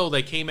until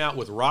they came out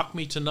with Rock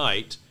Me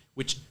Tonight,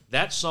 which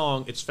that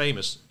song, it's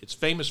famous. It's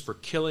famous for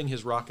killing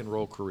his rock and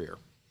roll career.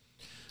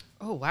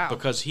 Oh, wow.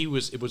 Because it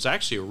was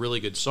actually a really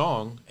good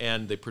song,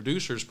 and the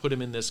producers put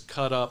him in this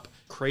cut up,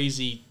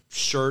 crazy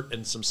shirt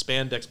and some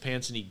spandex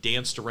pants, and he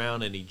danced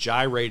around and he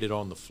gyrated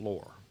on the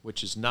floor,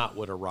 which is not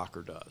what a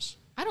rocker does.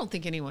 I don't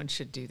think anyone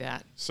should do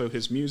that. So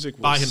his music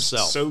was By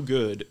himself. so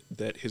good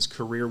that his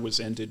career was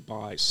ended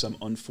by some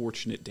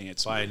unfortunate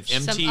dance By an moves.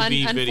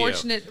 MTV Some video.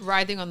 unfortunate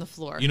writhing on the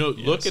floor. You know,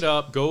 look Yes. it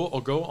up. Go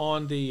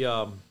on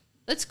the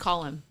Let's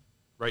call him.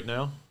 right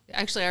now.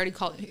 Actually, I already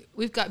called.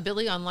 We've got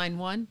Billy on line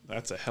 1.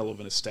 That's a hell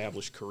of an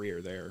established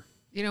career there.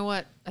 You know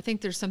what? I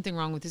think there's something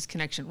wrong with his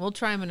connection. We'll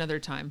try him another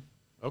time.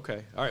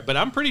 Okay, all right, but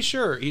I'm pretty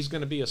sure he's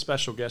going to be a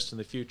special guest in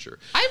the future.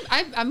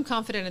 I'm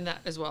confident in that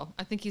as well.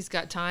 I think he's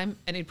got time,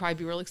 and he'd probably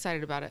be real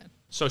excited about it.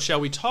 So,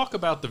 shall we talk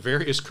about the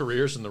various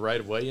careers in the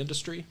right-of-way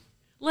industry?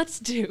 Let's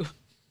do.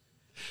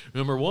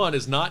 Number 1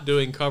 is not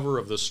doing cover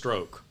of The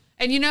Stroke.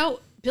 And you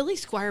know, Billy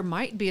Squier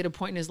might be at a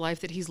point in his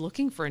life that he's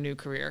looking for a new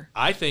career.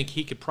 I think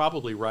he could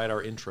probably write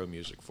our intro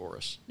music for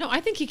us. No,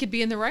 I think he could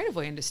be in the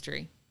right-of-way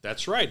industry.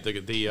 That's right. The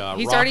He's rock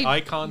already-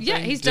 icon yeah,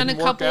 thing he's done didn't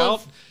a work couple out.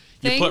 of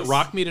You put things.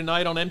 Rock Me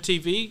Tonight on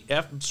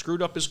MTV,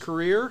 screwed up his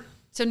career.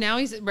 So now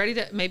he's ready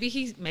to. Maybe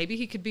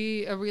he could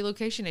be a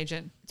relocation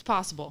agent. It's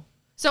possible.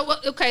 So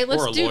okay,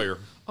 let's Or a do lawyer.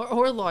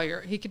 or a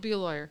lawyer. He could be a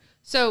lawyer.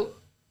 So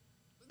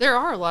there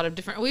are a lot of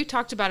different. We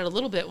talked about it a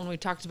little bit when we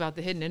talked about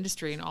the hidden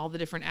industry and all the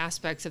different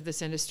aspects of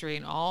this industry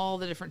and all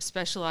the different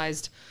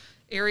specialized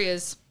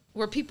areas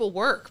where people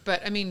work.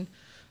 But I mean,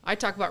 I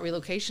talk about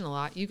relocation a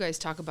lot. You guys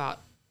talk about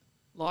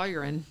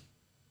lawyering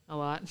a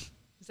lot.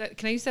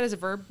 Can I use that as a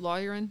verb?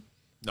 Lawyering.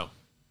 No.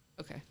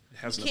 Okay. It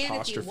has an You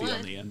can if you apostrophe on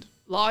want. the end.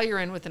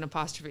 Lawyerin with an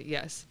apostrophe,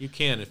 yes. You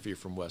can if you're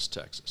from West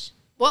Texas.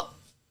 Well,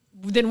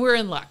 then we're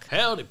in luck.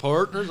 Howdy,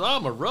 partners.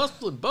 I'm a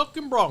rustling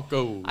bucking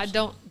Broncos. I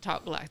don't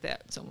talk like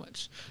that so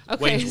much.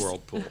 Okay. Wayne's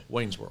World pool.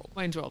 Wayne's World.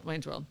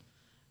 Wayne's World.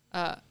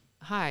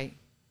 Hi,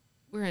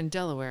 we're in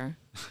Delaware.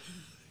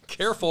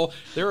 Careful,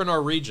 they're in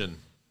our region.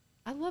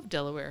 I love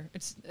Delaware.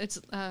 It's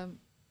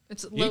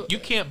You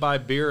can't buy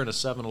beer in a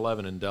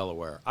 7-Eleven in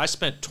Delaware. I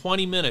spent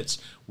 20 minutes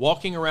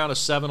walking around a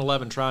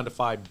 7-Eleven trying to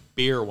find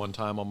beer one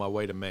time on my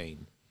way to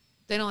Maine.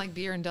 They don't like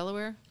beer in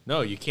Delaware?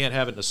 No, you can't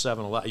have it in a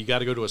 7-Eleven. You got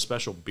to go to a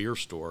special beer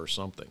store or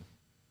something.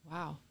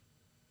 Wow.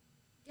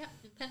 Yeah,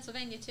 in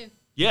Pennsylvania too.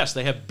 Yes,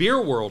 they have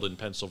Beer World in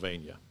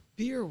Pennsylvania.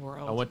 Beer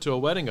World. I went to a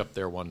wedding up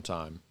there one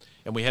time,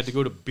 and we had to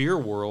go to Beer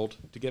World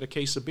to get a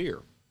case of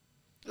beer.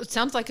 It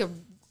sounds like a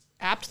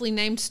aptly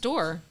named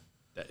store.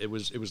 It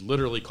was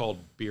literally called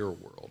Beer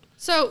World.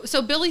 So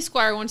Billy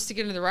Squier wants to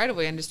get into the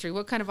right-of-way industry.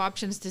 What kind of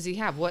options does he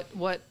have? What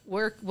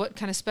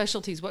kind of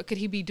specialties? What could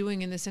he be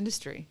doing in this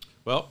industry?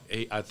 Well,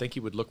 I think he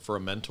would look for a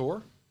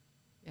mentor.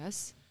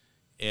 Yes.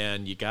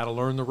 And you got to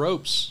learn the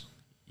ropes.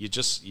 You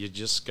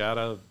just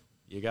gotta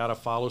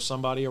follow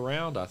somebody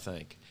around, I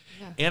think.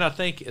 Yeah. And I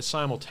think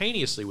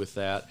simultaneously with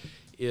that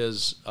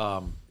is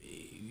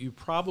you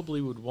probably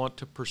would want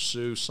to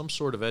pursue some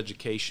sort of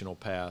educational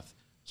path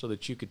so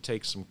that you could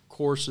take some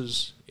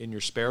courses in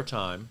your spare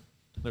time.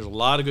 There's a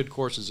lot of good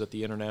courses that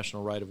the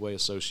International Right-of-Way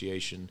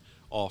Association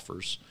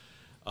offers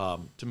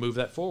to move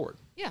that forward.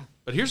 Yeah.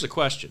 But here's the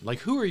question. Like,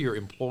 who are your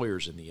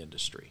employers in the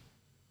industry?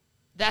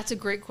 That's a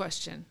great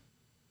question.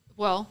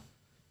 Well,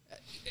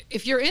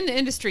 if you're in the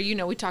industry, you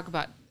know, we talk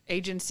about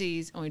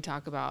agencies and we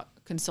talk about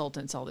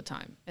consultants all the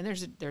time. And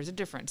there's a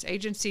difference.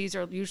 Agencies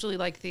are usually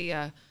like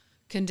the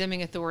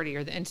condemning authority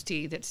or the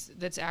entity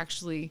that's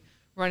actually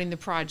running the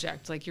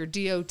project, like your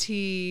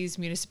DOTs,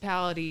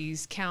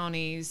 municipalities,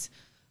 counties,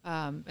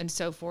 and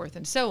so forth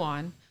and so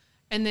on.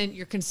 And then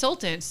your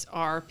consultants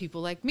are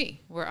people like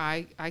me, where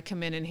I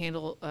come in and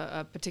handle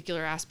a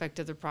particular aspect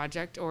of the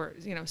project, or,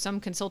 you know, some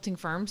consulting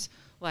firms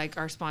like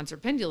our sponsor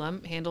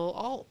Pendulum handle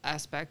all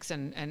aspects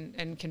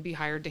and can be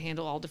hired to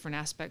handle all different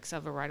aspects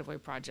of a right-of-way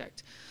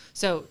project.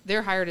 So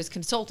they're hired as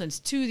consultants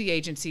to the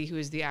agency who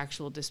is the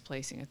actual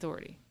displacing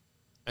authority.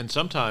 And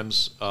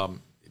sometimes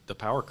the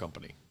power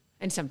company.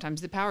 And sometimes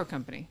the power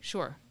company,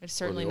 sure. It's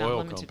certainly or the not oil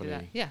limited company, to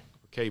that. Yeah.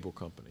 or cable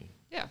company.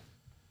 Yeah.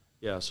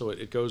 Yeah, so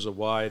it goes a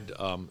wide,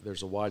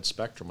 there's a wide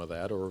spectrum of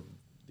that, or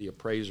the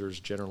appraisers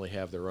generally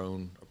have their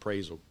own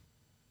appraisal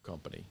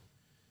company,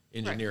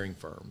 engineering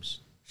firms,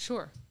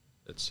 Sure.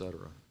 et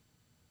cetera.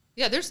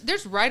 Yeah,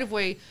 there's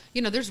right-of-way,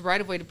 there's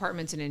right-of-way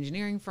departments in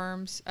engineering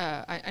firms.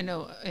 I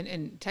know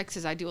in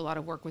Texas I do a lot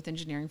of work with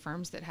engineering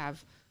firms that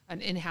have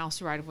an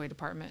in-house right-of-way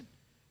department.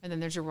 And then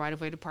there's a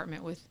right-of-way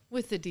department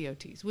with the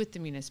DOTs, with the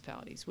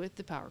municipalities, with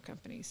the power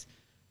companies.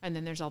 And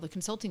then there's all the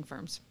consulting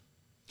firms.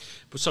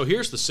 So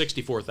here's the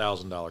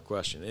 $64,000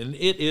 question, and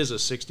it is a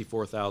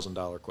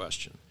 $64,000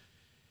 question.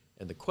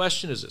 And the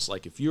question is this: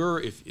 like,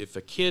 if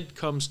a kid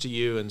comes to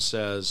you and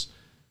says,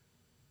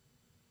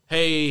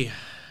 "Hey,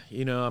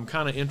 I'm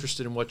kind of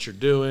interested in what you're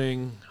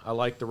doing. I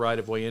like the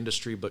right-of-way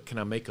industry, but can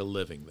I make a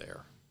living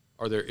there?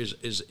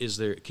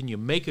 Can you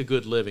make a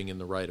good living in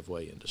the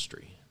right-of-way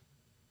industry?"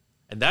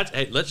 And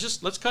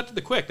let's cut to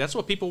the quick. That's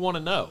what people want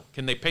to know.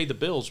 Can they pay the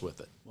bills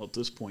with it? Well, at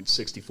this point,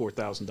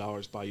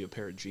 $64,000 buy you a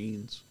pair of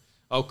jeans.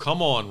 Oh,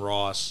 come on,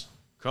 Ross.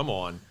 Come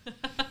on.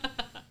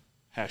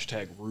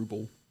 Hashtag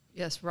ruble.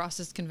 Yes, Ross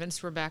is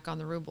convinced we're back on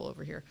the ruble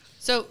over here.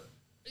 So,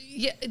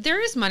 yeah, there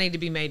is money to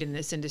be made in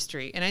this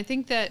industry. And I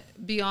think that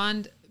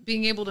beyond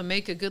being able to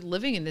make a good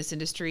living in this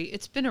industry,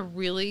 it's been a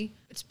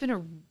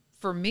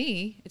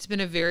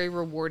very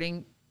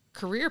rewarding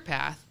career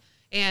path.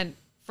 And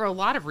for a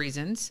lot of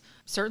reasons,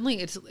 certainly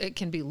it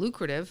can be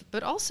lucrative,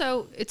 but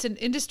also it's an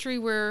industry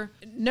where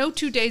no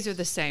 2 days are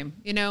the same.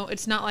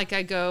 It's not like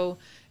I go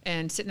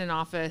and sit in an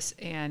office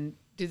and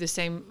do the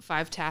same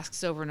 5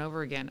 tasks over and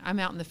over again. I'm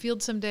out in the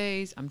field some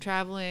days, I'm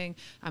traveling,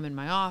 I'm in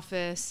my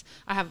office,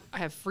 I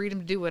have freedom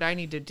to do what I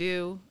need to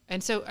do.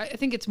 And so I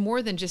think it's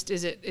more than just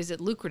is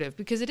it lucrative,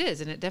 because it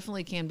is, and it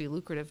definitely can be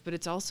lucrative, but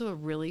it's also a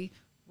really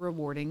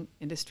rewarding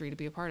industry to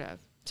be a part of.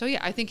 So yeah,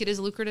 I think it is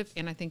lucrative,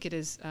 and I think it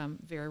is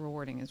very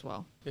rewarding as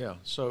well. Yeah.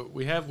 So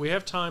we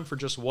have time for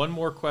just one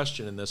more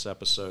question in this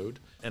episode,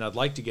 and I'd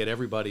like to get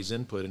everybody's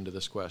input into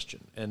this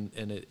question. And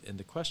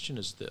the question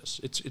is this: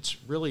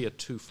 it's really a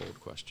twofold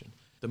question.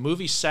 The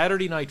movie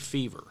Saturday Night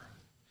Fever.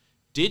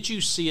 Did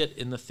you see it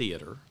in the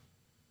theater?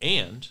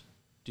 And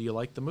do you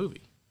like the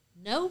movie?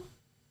 No.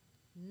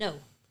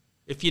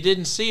 If you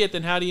didn't see it,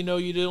 then how do you know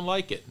you didn't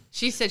like it?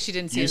 She said she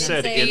didn't see You it in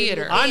said the it.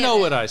 theater. I know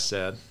what I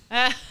said.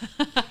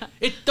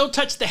 Don't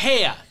touch the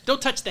hair.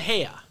 Don't touch the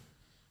hair.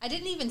 I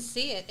didn't even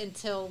see it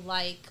until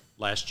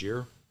Last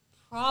year?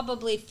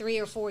 probably 3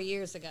 or 4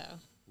 years ago.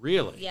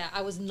 Really? Yeah,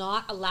 I was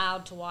not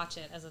allowed to watch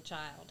it as a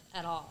child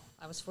at all.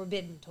 I was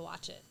forbidden to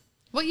watch it.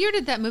 What year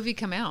did that movie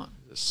come out?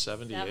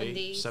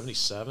 78, 70s.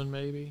 77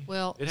 maybe?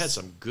 Well, it had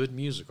some good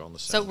music on the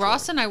soundtrack. So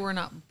Ross and I were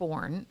not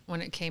born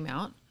when it came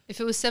out. If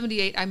it was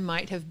 78, I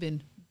might have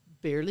been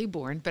barely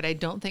born, but I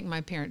don't think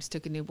my parents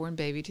took a newborn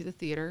baby to the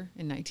theater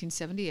in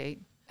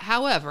 1978.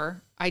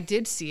 However, I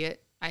did see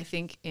it, I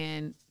think,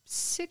 in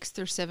 6th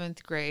or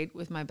 7th grade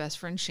with my best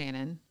friend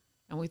Shannon,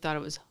 and we thought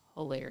it was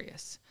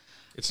hilarious.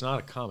 It's not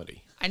a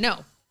comedy. I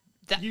know.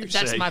 You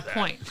That's say my that.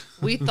 point.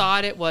 We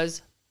thought it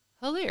was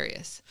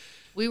hilarious.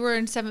 We were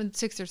in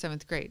 6th or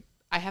 7th grade.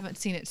 I haven't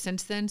seen it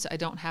since then, so I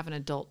don't have an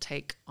adult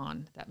take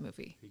on that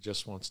movie. He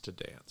just wants to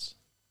dance.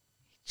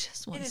 He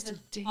just It wants is to an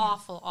dance.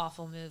 awful,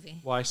 awful movie.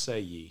 Why say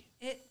ye?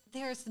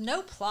 There's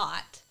no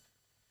plot.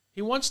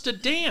 He wants to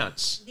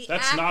dance. The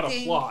That's not a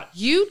acting- plot.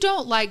 You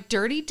don't like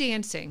Dirty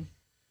Dancing,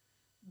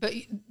 but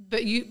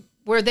you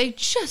where they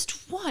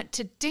just want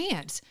to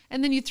dance,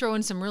 and then you throw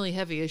in some really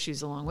heavy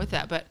issues along with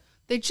that. But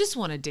they just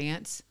want to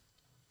dance.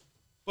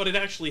 But it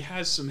actually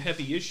has some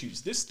heavy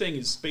issues. This thing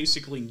is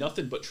basically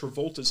nothing but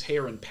Travolta's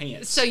hair and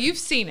pants. So you've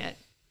seen it.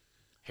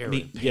 Hair and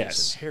Pantsin.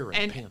 yes. Hair And-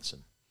 and Pantsin.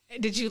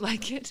 Did you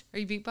like it? Are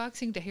you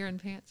beatboxing to Hair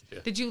and Pants? Yeah.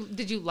 Did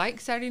you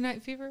like Saturday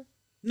Night Fever?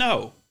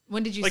 No.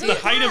 When did you Like see the it?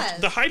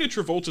 height of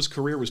Travolta's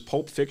career was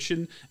Pulp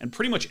Fiction, and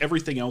pretty much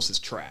everything else is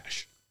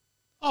trash.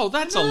 Oh,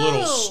 that's a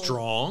little No.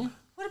 strong.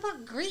 What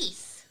about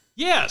Grease?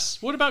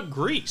 Yes. What about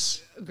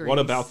Grease? Grease. What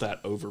about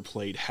that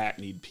overplayed,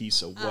 hackneyed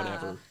piece of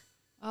whatever?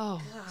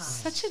 Oh,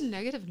 such a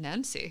negative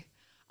Nancy.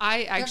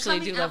 I actually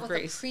They're do coming love out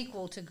Grease. with a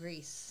prequel to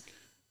Grease.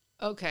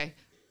 Okay,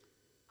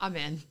 I'm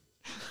in.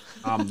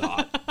 I'm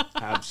not.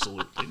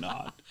 Absolutely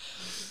not.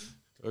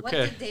 What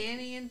Okay. did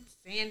Danny and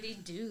Sandy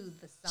do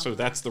this summer? So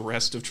that's the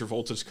rest of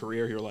Travolta's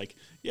career. You're like,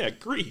 yeah,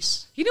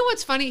 Grease. You know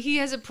what's funny? He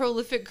has a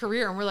prolific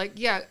career, and we're like,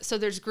 yeah. So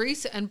there's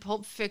Grease and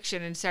Pulp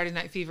Fiction and Saturday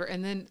Night Fever,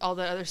 and then all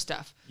that other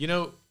stuff. You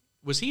know,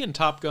 was he in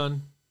Top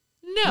Gun?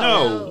 No,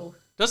 No.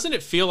 Doesn't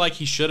it feel like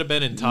he should have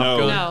been in Top No.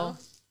 Gun? no.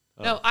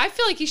 No, I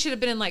feel like he should have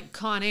been in like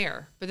Con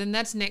Air, but then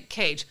that's Nick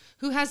Cage,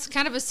 who has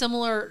kind of a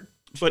similar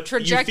But you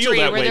trajectory feel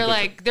that where way they're beca-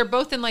 like they're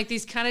both in like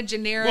these kind of Well,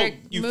 generic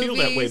you movies. feel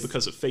that way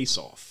because of Face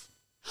Off.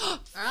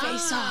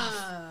 Face Off.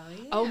 yeah.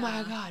 Oh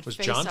my God, Was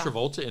Face John Off.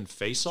 Travolta in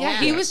Face Off?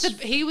 Yeah, he was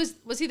Yes.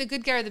 was he the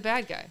good guy or the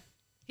bad guy?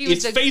 He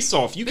was It's the, Face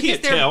Off. You because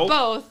can't they're tell.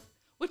 both,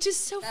 which is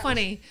so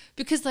funny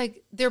because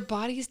like their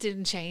bodies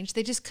didn't change;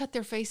 they just cut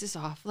their faces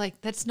off. Like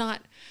that's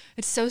not.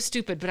 It's so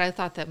stupid, but I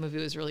thought that movie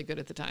was really good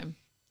at the time.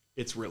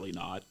 It's really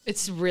not.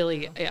 It's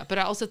really yeah, but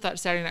I also thought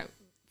Saturday Night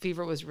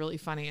Fever was really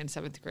funny in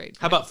 7th grade.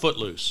 How about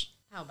Footloose?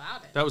 How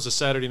about it? That was a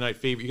Saturday Night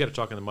Fever. You got to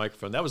talk in the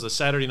microphone. That was the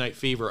Saturday Night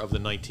Fever of the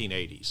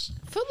 1980s.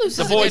 Footloose?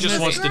 The is a boy good just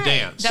movie. wants to Great.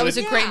 dance. That was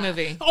a great Yeah.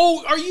 movie,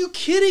 Oh, are you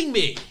kidding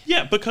me?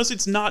 Yeah, because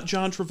it's not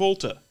John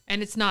Travolta.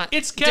 and it's not.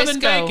 It's Kevin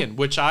disco. Bacon,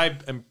 which I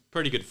am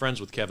pretty good friends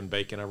with Kevin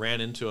Bacon. I ran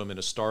into him in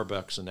a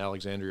Starbucks in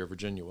Alexandria,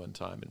 Virginia one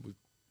time, and we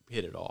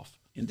hit it off.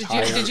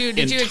 Entirety did you of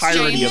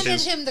exchange- his.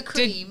 handed him the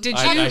cream. did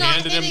I'm you- I not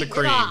handed him the hitting it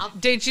cream.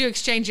 off. Did you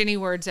exchange any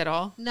words at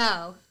all?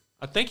 No.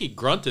 I think he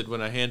grunted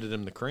when I handed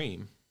him the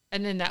cream.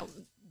 And then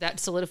that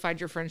solidified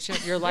your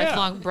friendship, your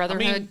lifelong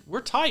brotherhood. I mean, we're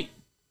tight.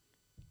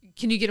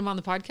 Can you get him on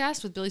the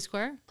podcast with Billy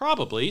Squier?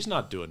 Probably. He's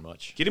not doing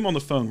much. Get him on the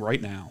phone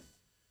right now.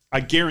 I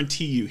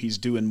guarantee you he's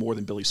doing more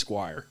than Billy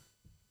Squier.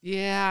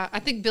 Yeah, I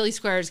think Billy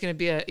Squier is going to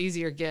be an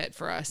easier get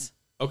for us.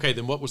 Okay,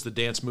 then what was the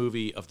dance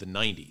movie of the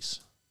 90s?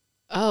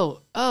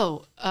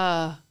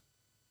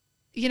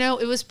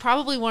 It was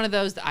probably one of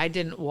those that I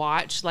didn't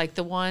watch, like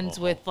the ones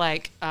with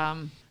like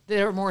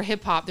they're more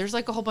hip hop. There's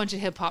like a whole bunch of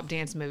hip hop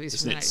dance movies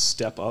Isn't from the it 90s.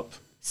 Step Up?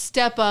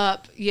 Step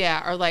Up,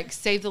 yeah, or like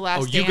Save the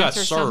Last Oh, You Dance Got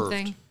or Served.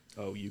 something.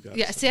 Oh, you got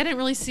Yeah, see, I didn't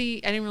really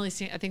see.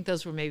 I think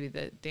those were maybe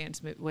the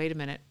dance. Wait a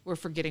minute, we're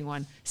forgetting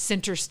one.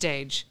 Center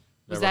Stage.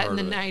 Was Never that in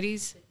heard the of it.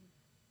 '90s?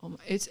 Oh,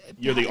 it's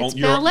You're the it's only-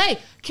 you're- ballet.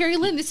 Carrie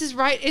Lynn, this is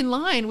right in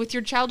line with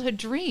your childhood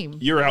dream.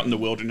 You're out in the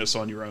wilderness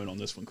on your own on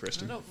this one, I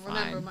Kristen. don't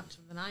remember Fine. much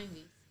of the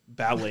 90s.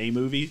 Ballet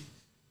movie?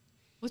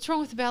 What's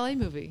wrong with the ballet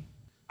movie?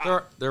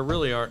 There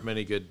really aren't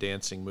many good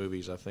dancing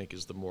movies, I think,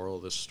 is the moral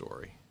of this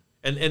story.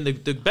 And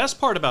the best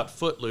part about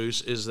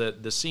Footloose is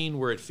that the scene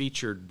where it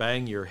featured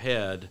Bang Your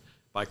Head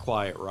by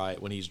Quiet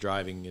Riot when he's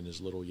driving in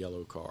his little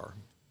yellow car.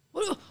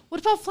 What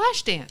about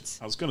Flashdance?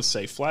 I was going to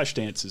say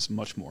Flashdance is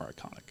much more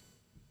iconic.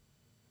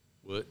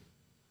 What?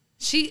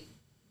 She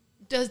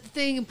does the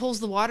thing and pulls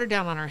the water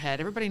down on her head.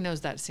 Everybody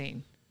knows that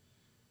scene,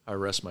 I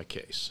rest my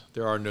case.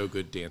 There are no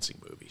good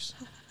dancing movies.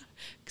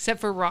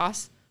 except for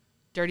Ross,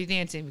 Dirty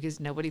Dancing, because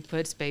nobody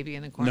puts baby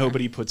in the corner.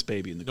 Nobody puts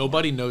baby in the corner.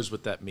 Nobody knows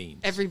what that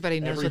means. Everybody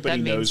knows Everybody what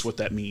that knows means. what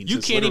that means. You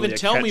It's can't even literally a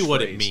tell me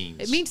what it catchphrase. means.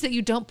 It means that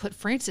you don't put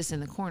Frances in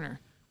the corner.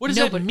 What does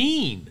that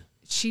mean?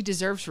 She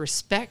deserves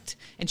respect,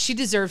 and she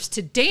deserves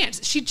to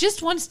dance. She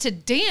just wants to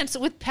dance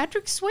with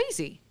Patrick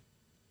Swayze.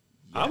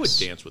 I would Yes.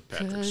 dance with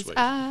Patrick 'Cause Swayze.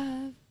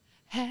 I've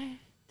had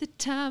the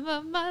time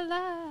of my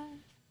life.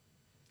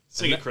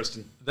 Sing it,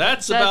 Kristen.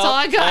 That's That's about all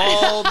I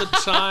got. all the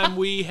time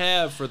we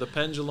have for the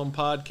Pendulum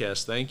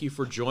Podcast. Thank you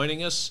for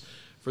joining us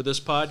for this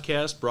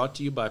podcast brought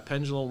to you by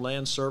Pendulum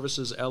Land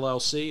Services,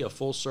 LLC, a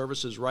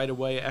full-services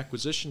right-of-way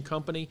acquisition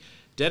company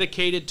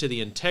dedicated to the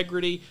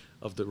integrity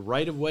of the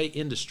right-of-way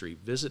industry.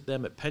 Visit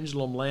them at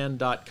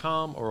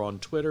pendulumland.com or on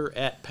Twitter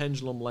at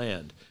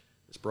pendulumland.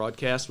 This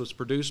broadcast was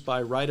produced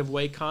by Right of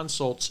Way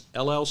Consults,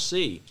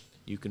 LLC.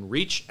 You can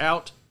reach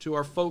out to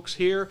our folks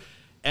here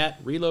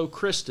at Relo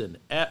Kristen,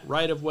 at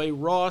Right of Way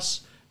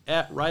Ross,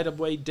 at Right of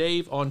Way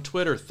Dave on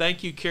Twitter.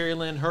 Thank you, Carrie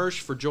Lynn Hirsch,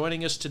 for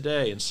joining us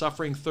today and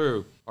suffering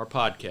through our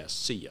podcast.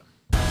 See ya.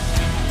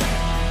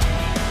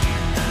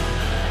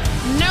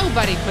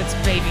 Nobody puts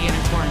baby in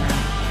a corner.